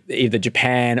either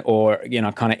Japan or,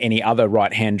 kind of any other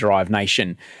right-hand drive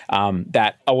nation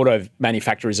that auto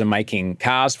manufacturers are making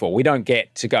cars for. We don't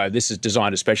get to go, this is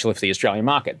designed especially for the Australian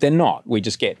market. They're not. We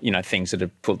just get, things that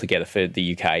are pulled together for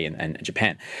the UK and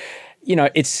Japan.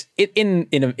 It's in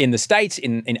the States,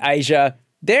 in Asia,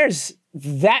 there's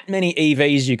that many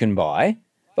EVs you can buy,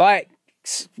 like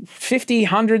 50,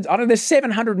 100, there's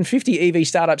 750 EV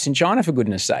startups in China, for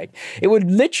goodness sake. It would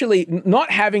literally, not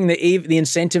having the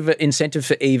incentive for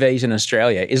EVs in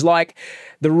Australia is like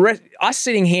us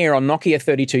sitting here on Nokia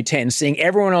 3210, seeing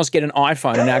everyone else get an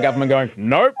iPhone and our government going,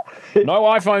 nope, no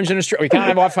iPhones in Australia. We can't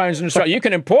have iPhones in Australia. You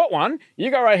can import one.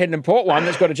 You go right ahead and import one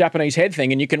that's got a Japanese head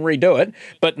thing and you can redo it.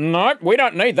 But nope, we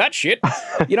don't need that shit.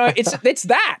 It's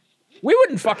that. We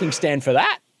wouldn't fucking stand for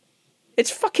that. It's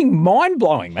fucking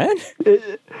mind-blowing, man.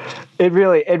 It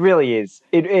really is.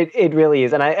 It really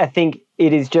is. And I think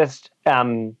it is just,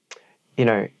 it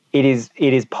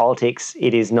is politics.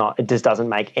 It is not, it just doesn't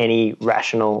make any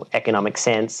rational economic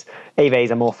sense.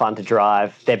 EVs are more fun to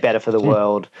drive. They're better for the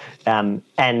world.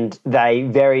 And they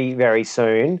very, very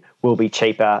soon will be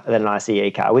cheaper than an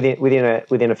ICE car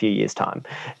within a few years' time.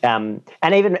 And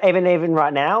even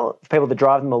right now, for people that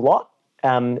drive them a lot,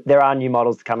 there are new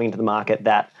models coming into the market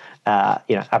that are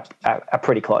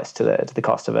pretty close to the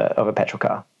cost of a petrol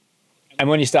car. And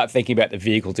when you start thinking about the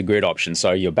vehicle to grid option,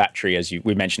 so your battery, as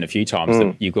we mentioned a few times,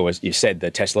 that you said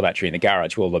the Tesla battery in the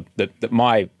garage. Well,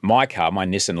 my car, my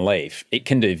Nissan Leaf, it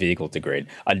can do vehicle to grid.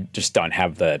 I just don't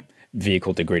have the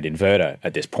vehicle to grid inverter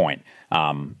at this point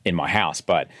in my house.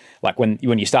 But like when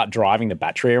you start driving the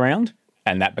battery around,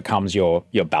 and that becomes your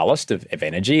ballast of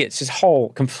energy, it's this whole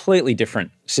completely different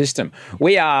system.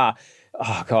 We are,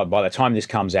 oh God, by the time this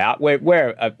comes out,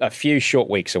 we're a few short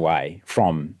weeks away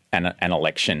from an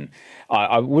election.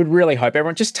 I would really hope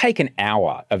everyone just take an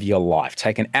hour of your life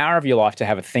to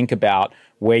have a think about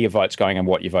where your vote's going and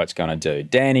what your vote's going to do.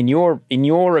 Dan, in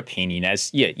your opinion,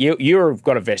 you've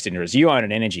got a vested interest. You own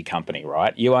an energy company,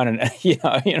 right? You own an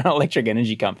electric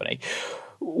energy company.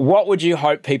 What would you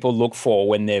hope people look for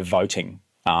when they're voting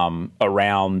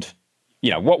around?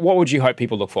 What would you hope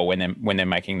people look for when they're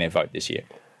making their vote this year?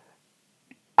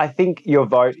 I think your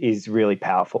vote is really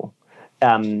powerful,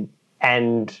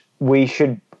 and we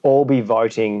should all be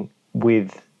voting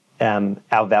with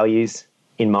our values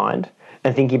in mind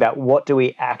and thinking about what do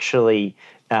we actually,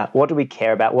 what do we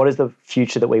care about? What is the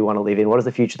future that we want to live in? What is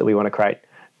the future that we want to create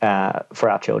for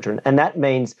our children? And that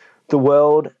means the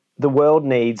world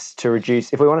needs to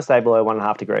reduce, if we want to stay below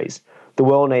 1.5 degrees, the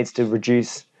world needs to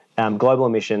reduce global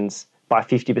emissions by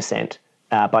 50%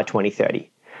 by 2030.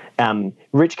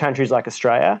 Rich countries like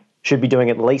Australia should be doing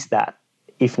at least that,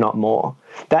 if not more.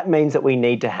 That means that we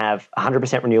need to have 100%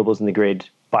 renewables in the grid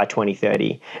by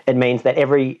 2030. It means that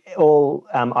all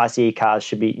new ICE cars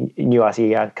should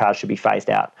be phased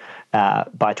out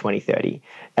by 2030.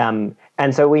 And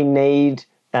so we need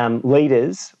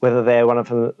leaders, whether they're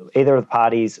either of the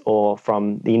parties or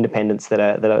from the independents that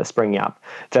are springing up,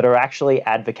 that are actually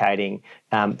advocating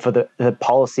for the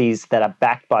policies that are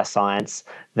backed by science,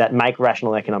 that make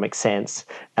rational economic sense,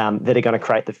 that are going to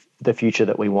create the future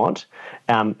that we want.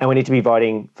 And we need to be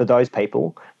voting for those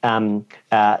people,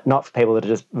 not for people that are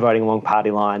just voting along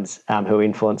party lines who are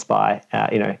influenced by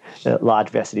large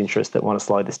vested interests that want to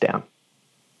slow this down.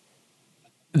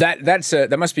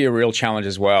 That must be a real challenge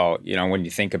as well. When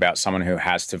you think about someone who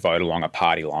has to vote along a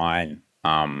party line,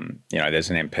 there's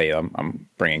an MP I'm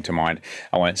bringing to mind.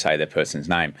 I won't say the person's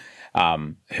name,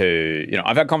 who,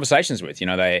 I've had conversations with,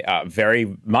 they are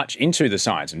very much into the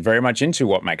science and very much into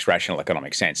what makes rational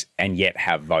economic sense, and yet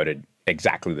have voted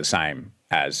exactly the same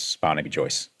as Barnaby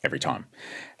Joyce every time.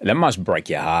 That must break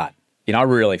your heart. I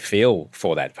really feel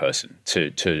for that person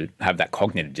to have that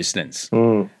cognitive dissonance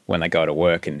when they go to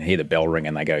work and hear the bell ring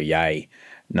and they go, yay,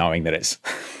 knowing that it's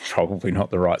probably not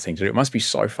the right thing to do. It must be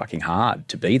so fucking hard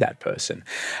to be that person.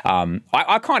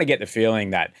 I kind of get the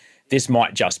feeling that this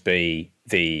might just be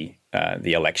the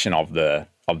election of the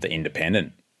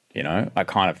independent.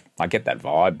 I get that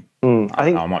vibe. I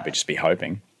think I might just be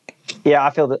hoping. Yeah, I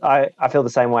feel the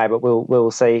same way, but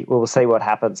we'll see what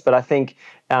happens. But I think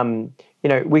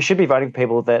we should be voting for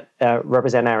people that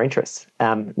represent our interests,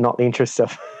 not the interests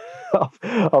of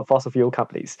fossil fuel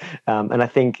companies. And I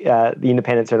think the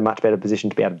independents are in a much better position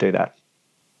to be able to do that.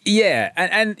 Yeah,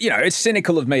 and it's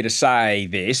cynical of me to say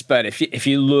this, but if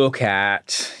you look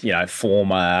at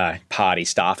former party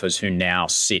staffers who now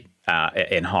sit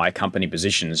in high company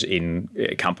positions in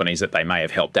companies that they may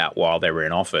have helped out while they were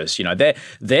in office,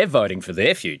 they're voting for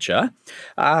their future.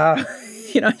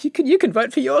 You can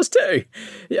vote for yours too.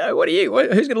 Who's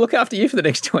going to look after you for the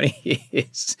next 20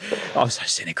 years? I'm so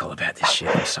cynical about this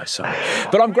shit. I'm so sorry.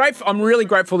 But I'm grateful. I'm really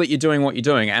grateful that you're doing what you're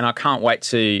doing, and I can't wait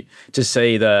to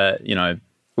see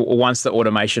once the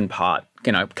automation part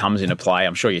comes into play.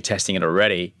 I'm sure you're testing it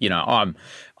already.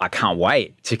 I can't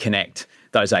wait to connect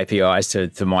those APIs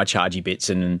to my Chargy bits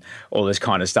and all this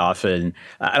kind of stuff. And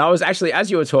I was actually, as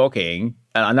you were talking,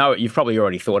 and I know you've probably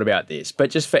already thought about this, but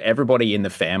just for everybody in the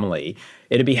family,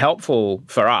 it'd be helpful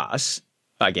for us,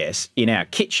 I guess, in our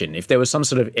kitchen, if there was some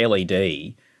sort of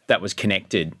LED that was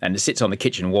connected and it sits on the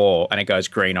kitchen wall and it goes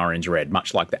green, orange, red,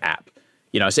 much like the app,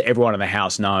 so everyone in the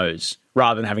house knows,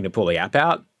 rather than having to pull the app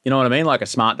out. You know what I mean? Like a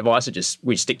smart device that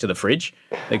we stick to the fridge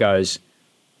that goes,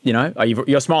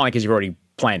 you're smiling because you've already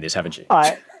planned this, haven't you?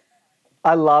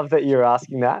 I love that you're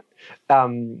asking that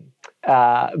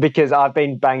because I've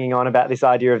been banging on about this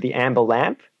idea of the amber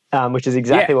lamp, which is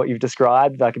exactly what you've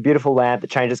described, like a beautiful lamp that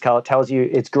changes colour, tells you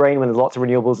it's green when there's lots of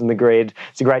renewables in the grid.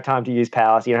 It's a great time to use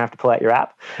power, so you don't have to pull out your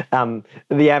app.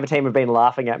 The Amber team have been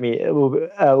laughing at me. And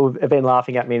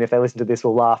if they listen to this,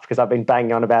 will laugh because I've been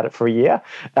banging on about it for a year.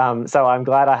 So I'm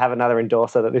glad I have another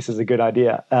endorser that this is a good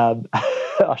idea.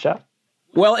 Osher?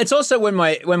 Well, it's also when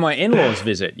my in-laws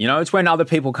visit. It's when other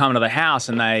people come to the house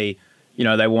and they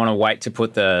want to wait to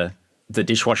put the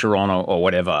dishwasher on or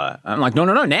whatever. I'm like, no,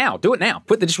 now. Do it now.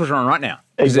 Put the dishwasher on right now.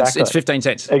 Exactly. It's 15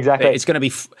 cents. Exactly. It's going to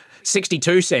be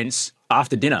 62 cents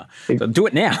after dinner. So do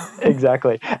it now.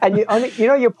 Exactly. And you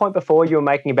know your point before you were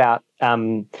making about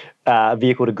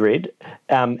vehicle to grid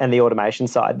and the automation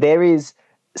side. There is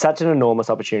such an enormous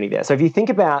opportunity there. So if you think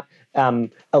about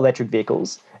electric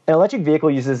vehicles, an electric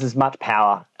vehicle uses as much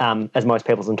power as most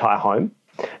people's entire home.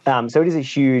 So it is a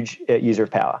huge user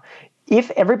of power. If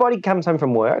everybody comes home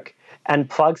from work and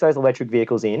plugs those electric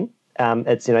vehicles in,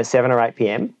 it's 7 or 8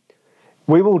 p.m.,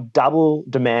 we will double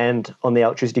demand on the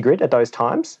electricity grid at those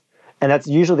times. And that's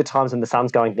usually the times when the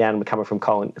sun's going down and we're coming from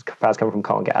cars coming from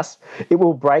coal and gas. It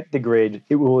will break the grid.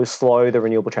 It will slow the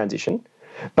renewable transition.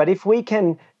 But if we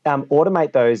can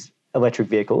automate those electric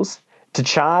vehicles to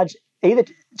either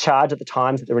charge at the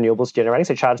times that the renewables are generating,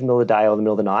 so charge in the middle of the day or the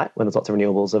middle of the night when there's lots of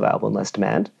renewables available and less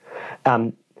demand,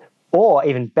 or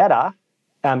even better,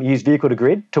 use vehicle to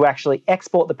grid to actually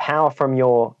export the power from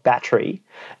your battery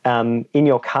in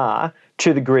your car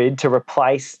to the grid to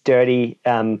replace dirty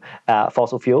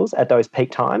fossil fuels at those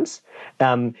peak times.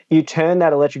 You turn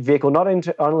that electric vehicle not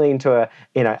only into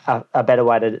a better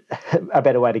way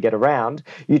to get around.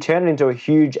 You turn it into a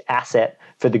huge asset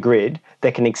for the grid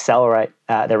that can accelerate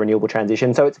the renewable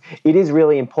transition. So it is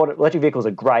really important. Electric vehicles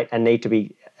are great and need to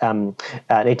be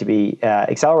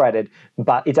accelerated,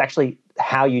 but it's actually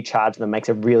how you charge them makes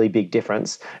a really big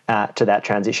difference to that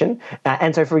transition.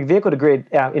 And so for vehicle to grid,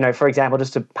 for example,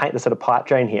 just to paint the sort of pipe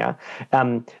dream here,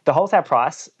 the wholesale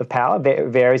price of power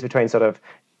varies between sort of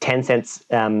 10 cents,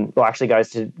 or actually goes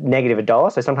to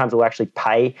 -$1. So sometimes we'll actually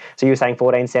pay. So you were saying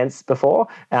 14 cents before.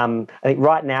 I think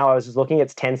right now, I was just looking,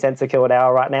 it's 10 cents a kilowatt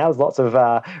hour right now. There's lots of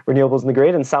renewables in the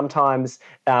grid, and sometimes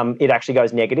it actually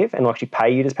goes negative and will actually pay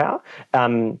you as power.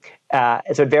 So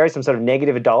it varies from sort of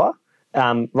 -$1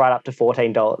 right up to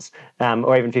 $14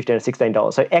 or even $15 or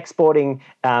 $16. So exporting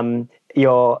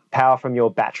your power from your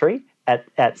battery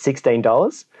at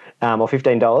 $16 or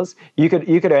 $15, you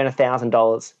could earn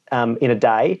 $1,000 in a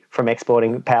day from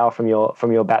exporting power from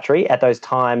your battery at those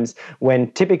times when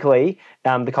typically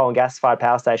the coal and gas-fired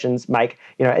power stations make,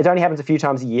 it only happens a few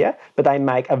times a year, but they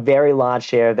make a very large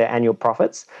share of their annual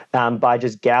profits by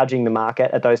just gouging the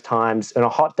market at those times. On a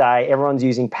hot day, everyone's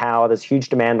using power. There's huge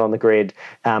demand on the grid.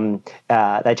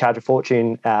 They charge a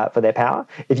fortune for their power.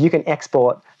 If you can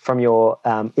export from your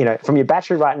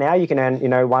battery right now, you can earn,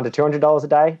 $100 to $200 a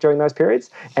day during those periods.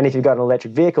 And if you've got an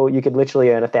electric vehicle, you could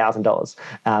literally earn $1,000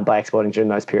 by exporting during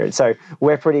those periods. So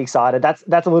we're pretty excited.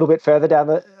 That's a little bit further down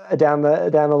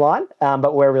the line,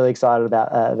 but we're really excited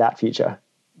about that future.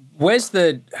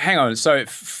 Hang on, so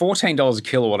 $14 a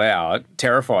kilowatt hour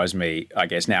terrifies me, I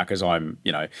guess, now because I'm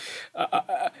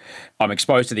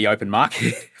exposed to the open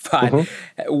market. But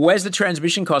where's the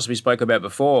transmission cost we spoke about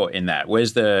before in that?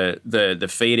 Where's the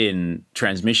feed-in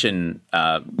transmission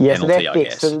penalty, so they're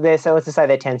fixed. So let's just say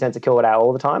they're 10 cents a kilowatt hour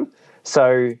all the time.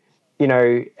 So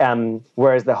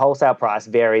whereas the wholesale price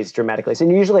varies dramatically. So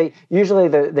usually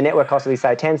the network cost will be,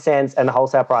 say, 10 cents and the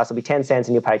wholesale price will be 10 cents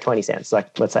and you'll pay 20 cents,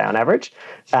 like let's say on average.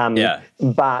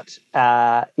 But,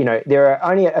 there are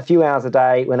only a few hours a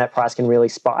day when that price can really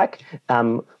spike,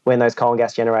 when those coal and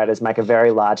gas generators make a very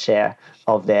large share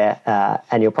of their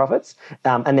annual profits.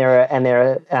 And there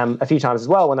are a few times as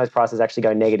well when those prices actually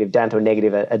go negative, down to a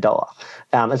negative $1.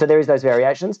 And so there is those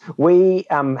variations. We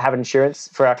have insurance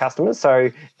for our customers. So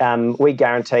we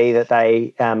guarantee that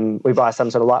we buy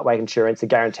some sort of lightweight insurance to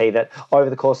guarantee that over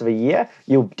the course of a year,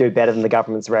 you'll do better than the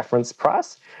government's reference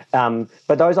price.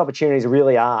 But those opportunities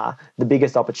really are the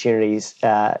biggest opportunities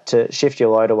to shift your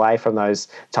load away from those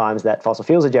times that fossil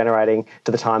fuels are generating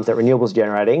to the times that renewables are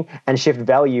generating, and shift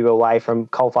value away from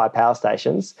coal-fired power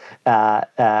stations. Put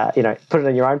it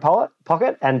in your own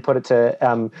pocket and put it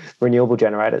to renewable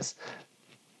generators.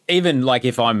 Even like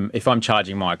if I'm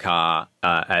charging my car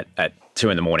at 2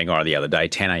 in the morning, or the other day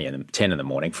 10 in the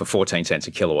morning for 14 cents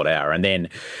a kilowatt hour, and then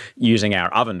using our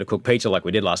oven to cook pizza like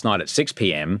we did last night at 6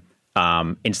 p.m.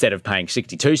 Instead of paying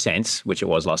 62 cents, which it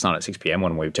was last night at 6 p.m.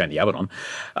 when we turned the oven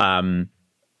on,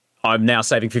 I'm now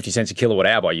saving 50 cents a kilowatt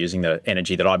hour by using the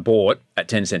energy that I bought at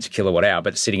 10 cents a kilowatt hour,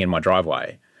 but sitting in my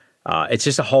driveway. It's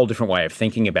just a whole different way of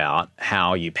thinking about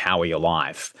how you power your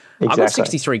life. Exactly. I've got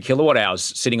 63 kilowatt hours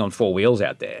sitting on 4 wheels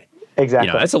out there.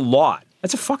 Exactly. That's a lot.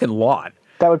 That's a fucking lot.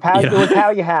 That would power, it would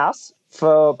power your house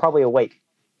for probably a week.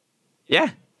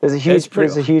 Yeah. There's a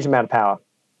huge amount of power.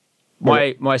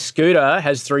 My scooter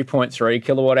has 3.3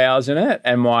 kilowatt hours in it,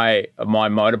 and my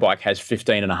motorbike has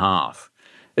 15.5.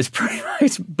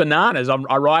 It's bananas. I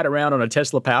ride around on a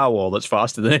Tesla Powerwall that's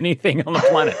faster than anything on the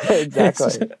planet.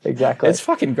 Exactly. It's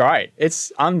fucking great.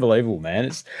 It's unbelievable,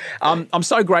 man. I'm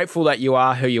so grateful that you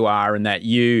are who you are, and that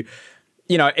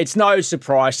it's no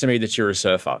surprise to me that you're a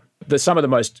surfer. Some of the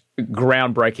most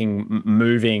groundbreaking,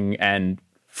 moving, and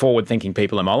forward-thinking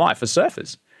people in my life are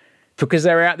surfers, because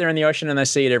they're out there in the ocean and they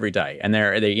see it every day, and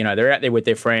they're out there with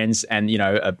their friends, and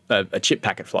a chip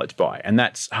packet floats by, and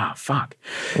that's fuck,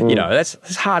 that's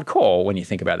hardcore when you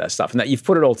think about that stuff, and that you've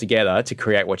put it all together to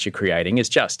create what you're creating is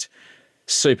just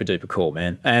super duper cool,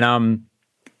 man. And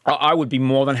I would be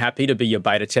more than happy to be your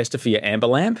beta tester for your Amber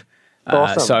Lamp.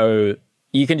 Awesome. So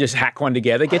you can just hack one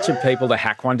together, get your people to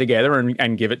hack one together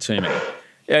and give it to me.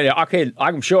 Yeah,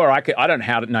 I'm sure I could. I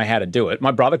don't know how to do it.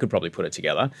 My brother could probably put it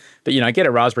together, but get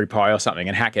a Raspberry Pi or something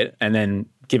and hack it, and then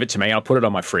give it to me. I'll put it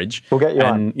on my fridge. We'll get you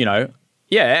on.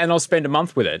 And I'll spend a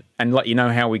month with it and let you know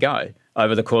how we go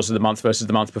over the course of the month versus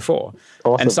the month before.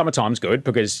 Awesome. And summertime's good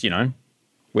because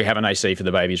we have an AC for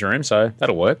the baby's room, so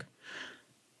that'll work.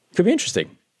 Could be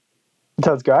interesting.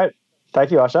 Sounds great.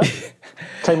 Thank you, Usher.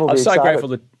 Team will be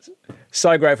excited.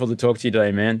 So grateful to talk to you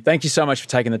today, man. Thank you so much for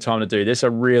taking the time to do this. I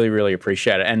really, really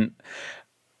appreciate it. And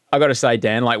I got to say,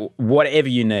 Dan, like, whatever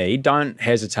you need, don't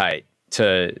hesitate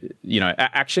to,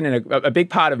 action. A big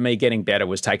part of me getting better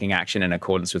was taking action in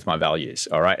accordance with my values,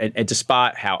 all right? And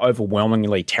despite how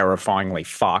overwhelmingly, terrifyingly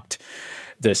fucked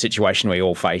the situation we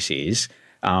all face is,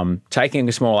 taking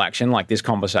a small action like this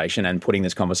conversation and putting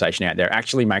this conversation out there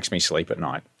actually makes me sleep at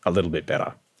night a little bit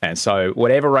better. And so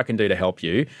whatever I can do to help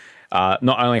you, not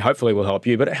only hopefully will help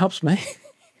you, but it helps me.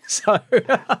 So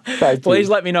please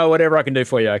let me know whatever I can do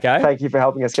for you, okay? Thank you for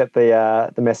helping us get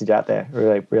the message out there.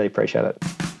 Really, really appreciate it.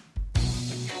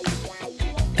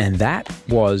 And that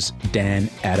was Dan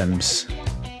Adams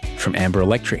from Amber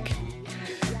Electric.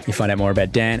 You find out more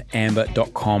about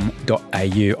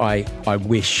danamber.com.au. I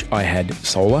wish I had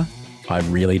solar. I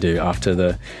really do. I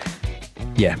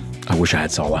wish I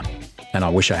had solar. And I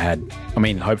wish I had,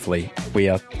 hopefully we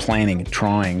are trying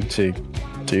to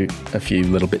do a few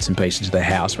little bits and pieces to the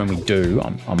house. When we do,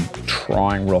 I'm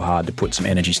trying real hard to put some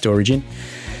energy storage in,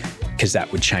 because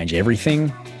that would change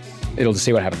everything. It'll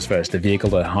see what happens first, the vehicle,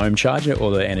 the home charger,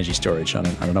 or the energy storage. I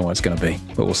don't know what it's going to be,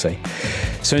 but we'll see.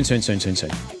 Soon.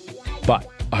 But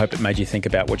I hope it made you think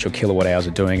about what your kilowatt hours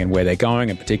are doing and where they're going,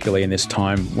 and particularly in this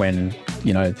time when,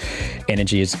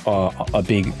 energy is a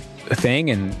big thing,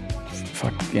 and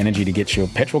energy to get your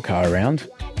petrol car around.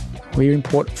 We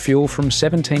import fuel from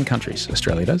 17 countries,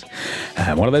 Australia does.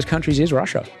 One of those countries is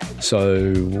Russia.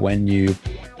 So when you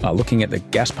are looking at the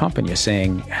gas pump and you're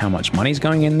seeing how much money's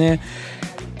going in there,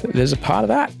 there's a part of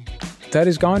that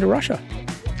is going to Russia.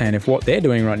 And if what they're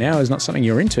doing right now is not something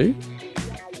you're into,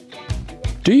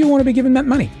 do you want to be given that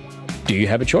money? Do you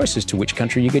have a choice as to which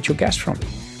country you get your gas from?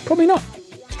 Probably not.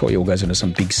 Probably all goes into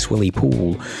some big swilly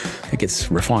pool that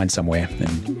gets refined somewhere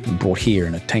and brought here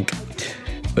in a tank.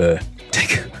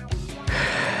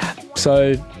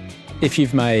 So if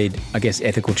you've made,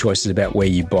 ethical choices about where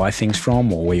you buy things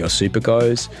from or where your super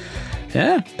goes,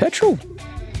 petrol.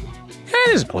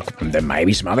 There may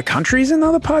be some other countries in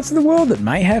other parts of the world that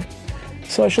may have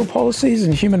social policies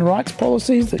and human rights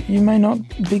policies that you may not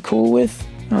be cool with.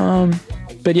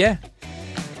 But yeah,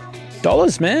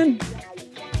 dollars, man.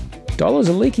 Dollars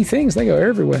are leaky things. They go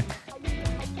everywhere.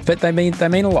 But they mean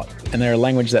a lot, and they're a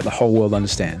language that the whole world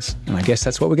understands. And I guess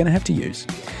that's what we're going to have to use.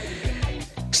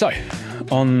 So,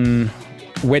 on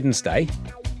Wednesday,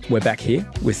 we're back here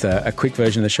with a quick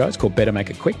version of the show. It's called Better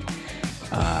Make It Quick.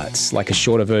 It's like a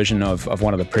shorter version of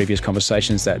one of the previous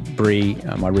conversations that Bree,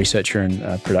 my researcher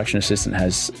and production assistant,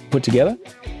 has put together.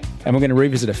 And we're going to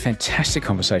revisit a fantastic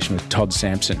conversation with Todd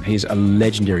Sampson. He's a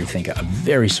legendary thinker, a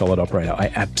very solid operator.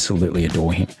 I absolutely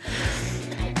adore him.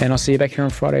 And I'll see you back here on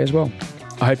Friday as well.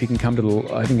 I hope you can come to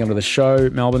the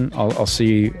show, Melbourne. I'll see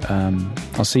you.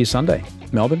 I'll see you Sunday,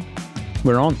 Melbourne.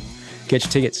 We're on. Get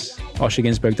your tickets.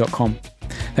 OsherGinsberg.com.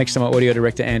 Thanks to my audio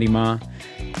director Andy Marr.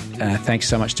 Thanks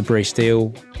so much to Bree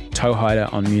Steele, Toe Hider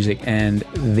on music, and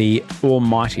the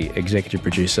almighty executive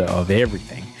producer of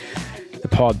everything. The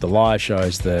pod, the live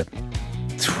shows, the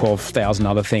 12,000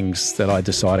 other things that I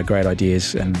decide are great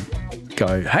ideas and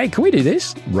go, hey, can we do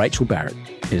this? Rachel Barrett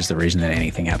is the reason that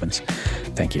anything happens.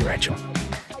 Thank you, Rachel.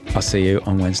 I'll see you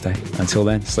on Wednesday. Until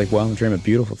then, sleep well and dream of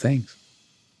beautiful things.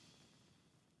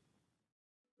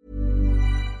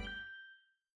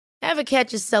 Ever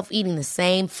catch yourself eating the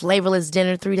same flavorless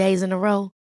dinner 3 days in a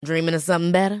row? Dreaming of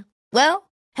something better?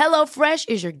 Well, HelloFresh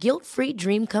is your guilt-free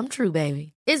dream come true,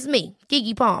 baby. It's me,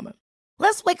 Keke Palmer.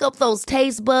 Let's wake up those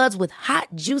taste buds with hot,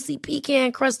 juicy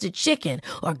pecan-crusted chicken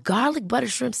or garlic butter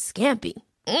shrimp scampi.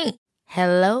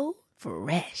 Hello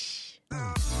Fresh.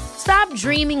 Stop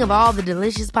dreaming of all the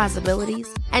delicious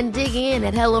possibilities and dig in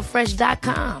at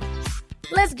HelloFresh.com.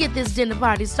 Let's get this dinner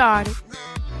party started.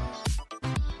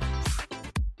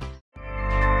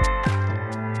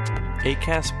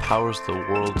 Acast powers the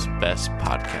world's best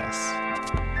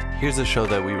podcasts. Here's a show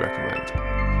that we recommend.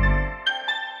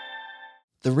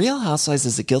 The Real Housewives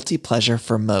is a guilty pleasure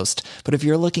for most, but if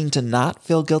you're looking to not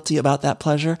feel guilty about that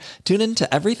pleasure, tune in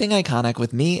to Everything Iconic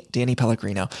with me, Danny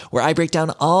Pellegrino, where I break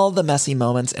down all the messy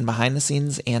moments and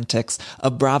behind-the-scenes antics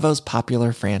of Bravo's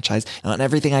popular franchise. And on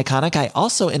Everything Iconic, I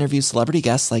also interview celebrity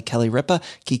guests like Kelly Ripa,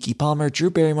 Keke Palmer,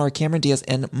 Drew Barrymore, Cameron Diaz,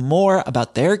 and more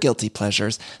about their guilty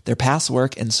pleasures, their past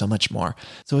work, and so much more.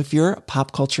 So if you're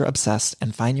pop culture obsessed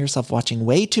and find yourself watching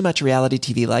way too much reality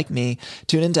TV like me,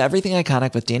 tune in to Everything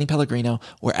Iconic with Danny Pellegrino,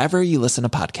 wherever you listen to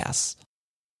podcasts.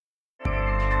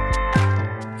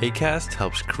 Acast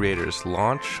helps creators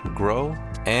launch, grow,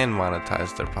 and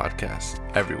monetize their podcasts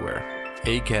everywhere.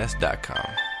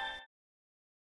 Acast.com.